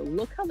other color.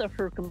 Look how the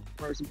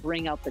Herkimers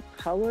bring out the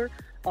color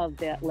of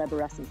that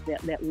labyrinthine,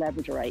 that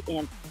labradorite.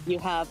 And you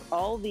have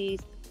all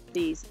these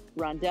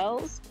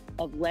rondelles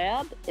of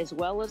lab as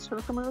well as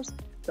Herkimers,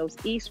 those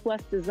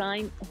east-west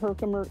design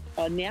Herkimer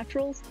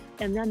naturals,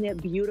 and then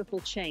that beautiful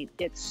chain.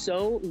 It's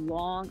so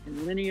long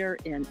and linear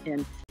and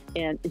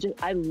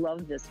I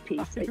love this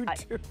piece. I do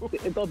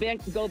too. Go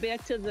back to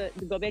the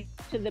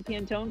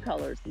Pantone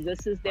colors.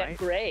 This is that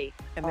gray.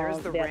 And there's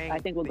the ring. I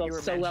think will go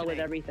so well with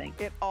everything.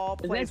 It all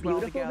plays well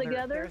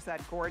together. There's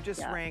that gorgeous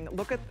ring.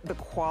 Look at the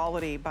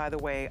quality, by the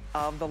way,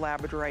 of the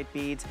labradorite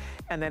beads.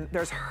 And then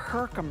there's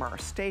Herkimer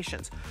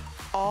stations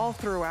all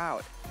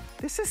throughout.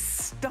 This is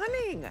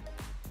stunning.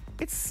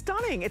 It's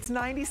stunning. It's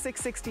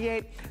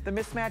 $96.68. The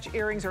mismatch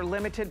earrings are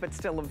limited but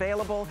still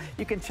available.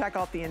 You can check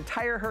out the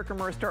entire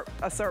Herkimer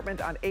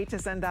assortment on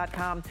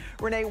hsn.com.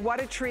 Renee,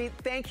 what a treat.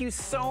 Thank you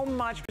so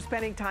much for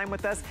spending time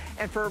with us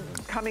and for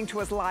coming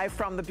to us live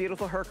from the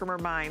beautiful Herkimer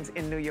Mines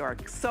in New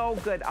York. So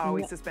good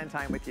always to spend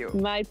time with you.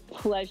 My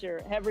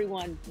pleasure.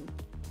 Everyone,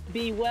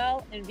 be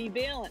well and be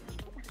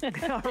balanced.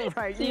 All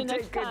right, you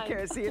take good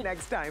care. See you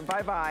next time.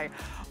 Bye-bye.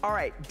 All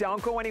right, don't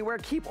go anywhere.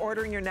 Keep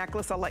ordering your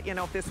necklace. I'll let you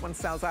know if this one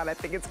sells out. I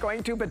think it's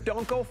going to, but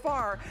don't go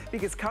far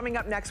because coming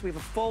up next, we have a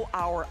full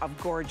hour of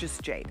gorgeous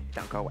jade.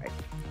 Don't go away.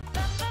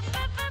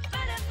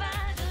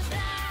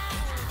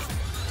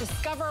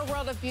 Discover a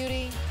world of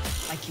beauty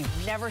like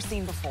you've never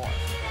seen before.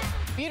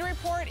 Beauty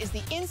Report is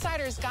the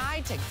insider's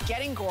guide to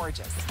getting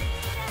gorgeous.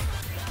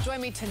 Join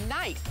me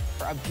tonight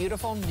for a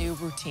beautiful new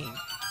routine.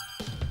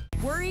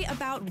 Worry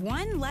about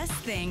one less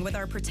thing with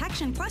our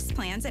Protection Plus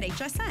plans at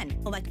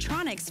HSN.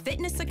 Electronics,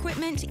 fitness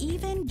equipment,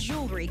 even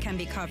jewelry can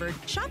be covered.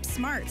 Shop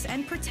smart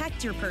and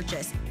protect your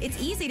purchase.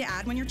 It's easy to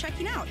add when you're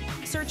checking out.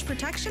 Search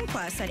Protection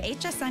Plus at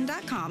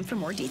hsn.com for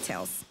more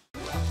details.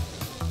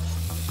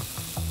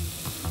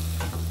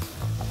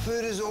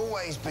 Food has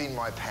always been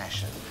my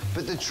passion,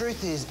 but the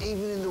truth is,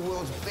 even in the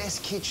world's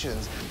best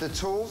kitchens, the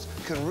tools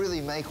can really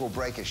make or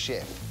break a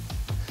chef.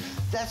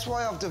 That's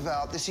why I've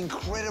developed this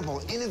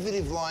incredible,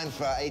 innovative line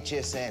for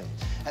HSN.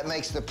 It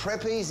makes the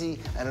prep easy,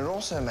 and it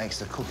also makes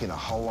the cooking a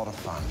whole lot of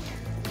fun.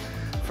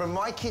 From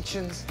my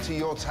kitchens to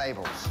your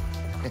tables.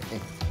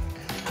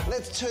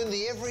 Let's turn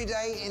the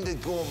everyday into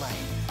gourmet.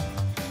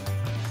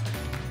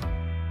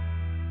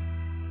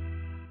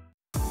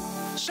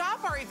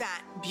 Shop our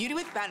event, Beauty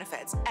with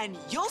Benefits, and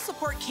you'll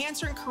support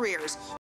cancer and careers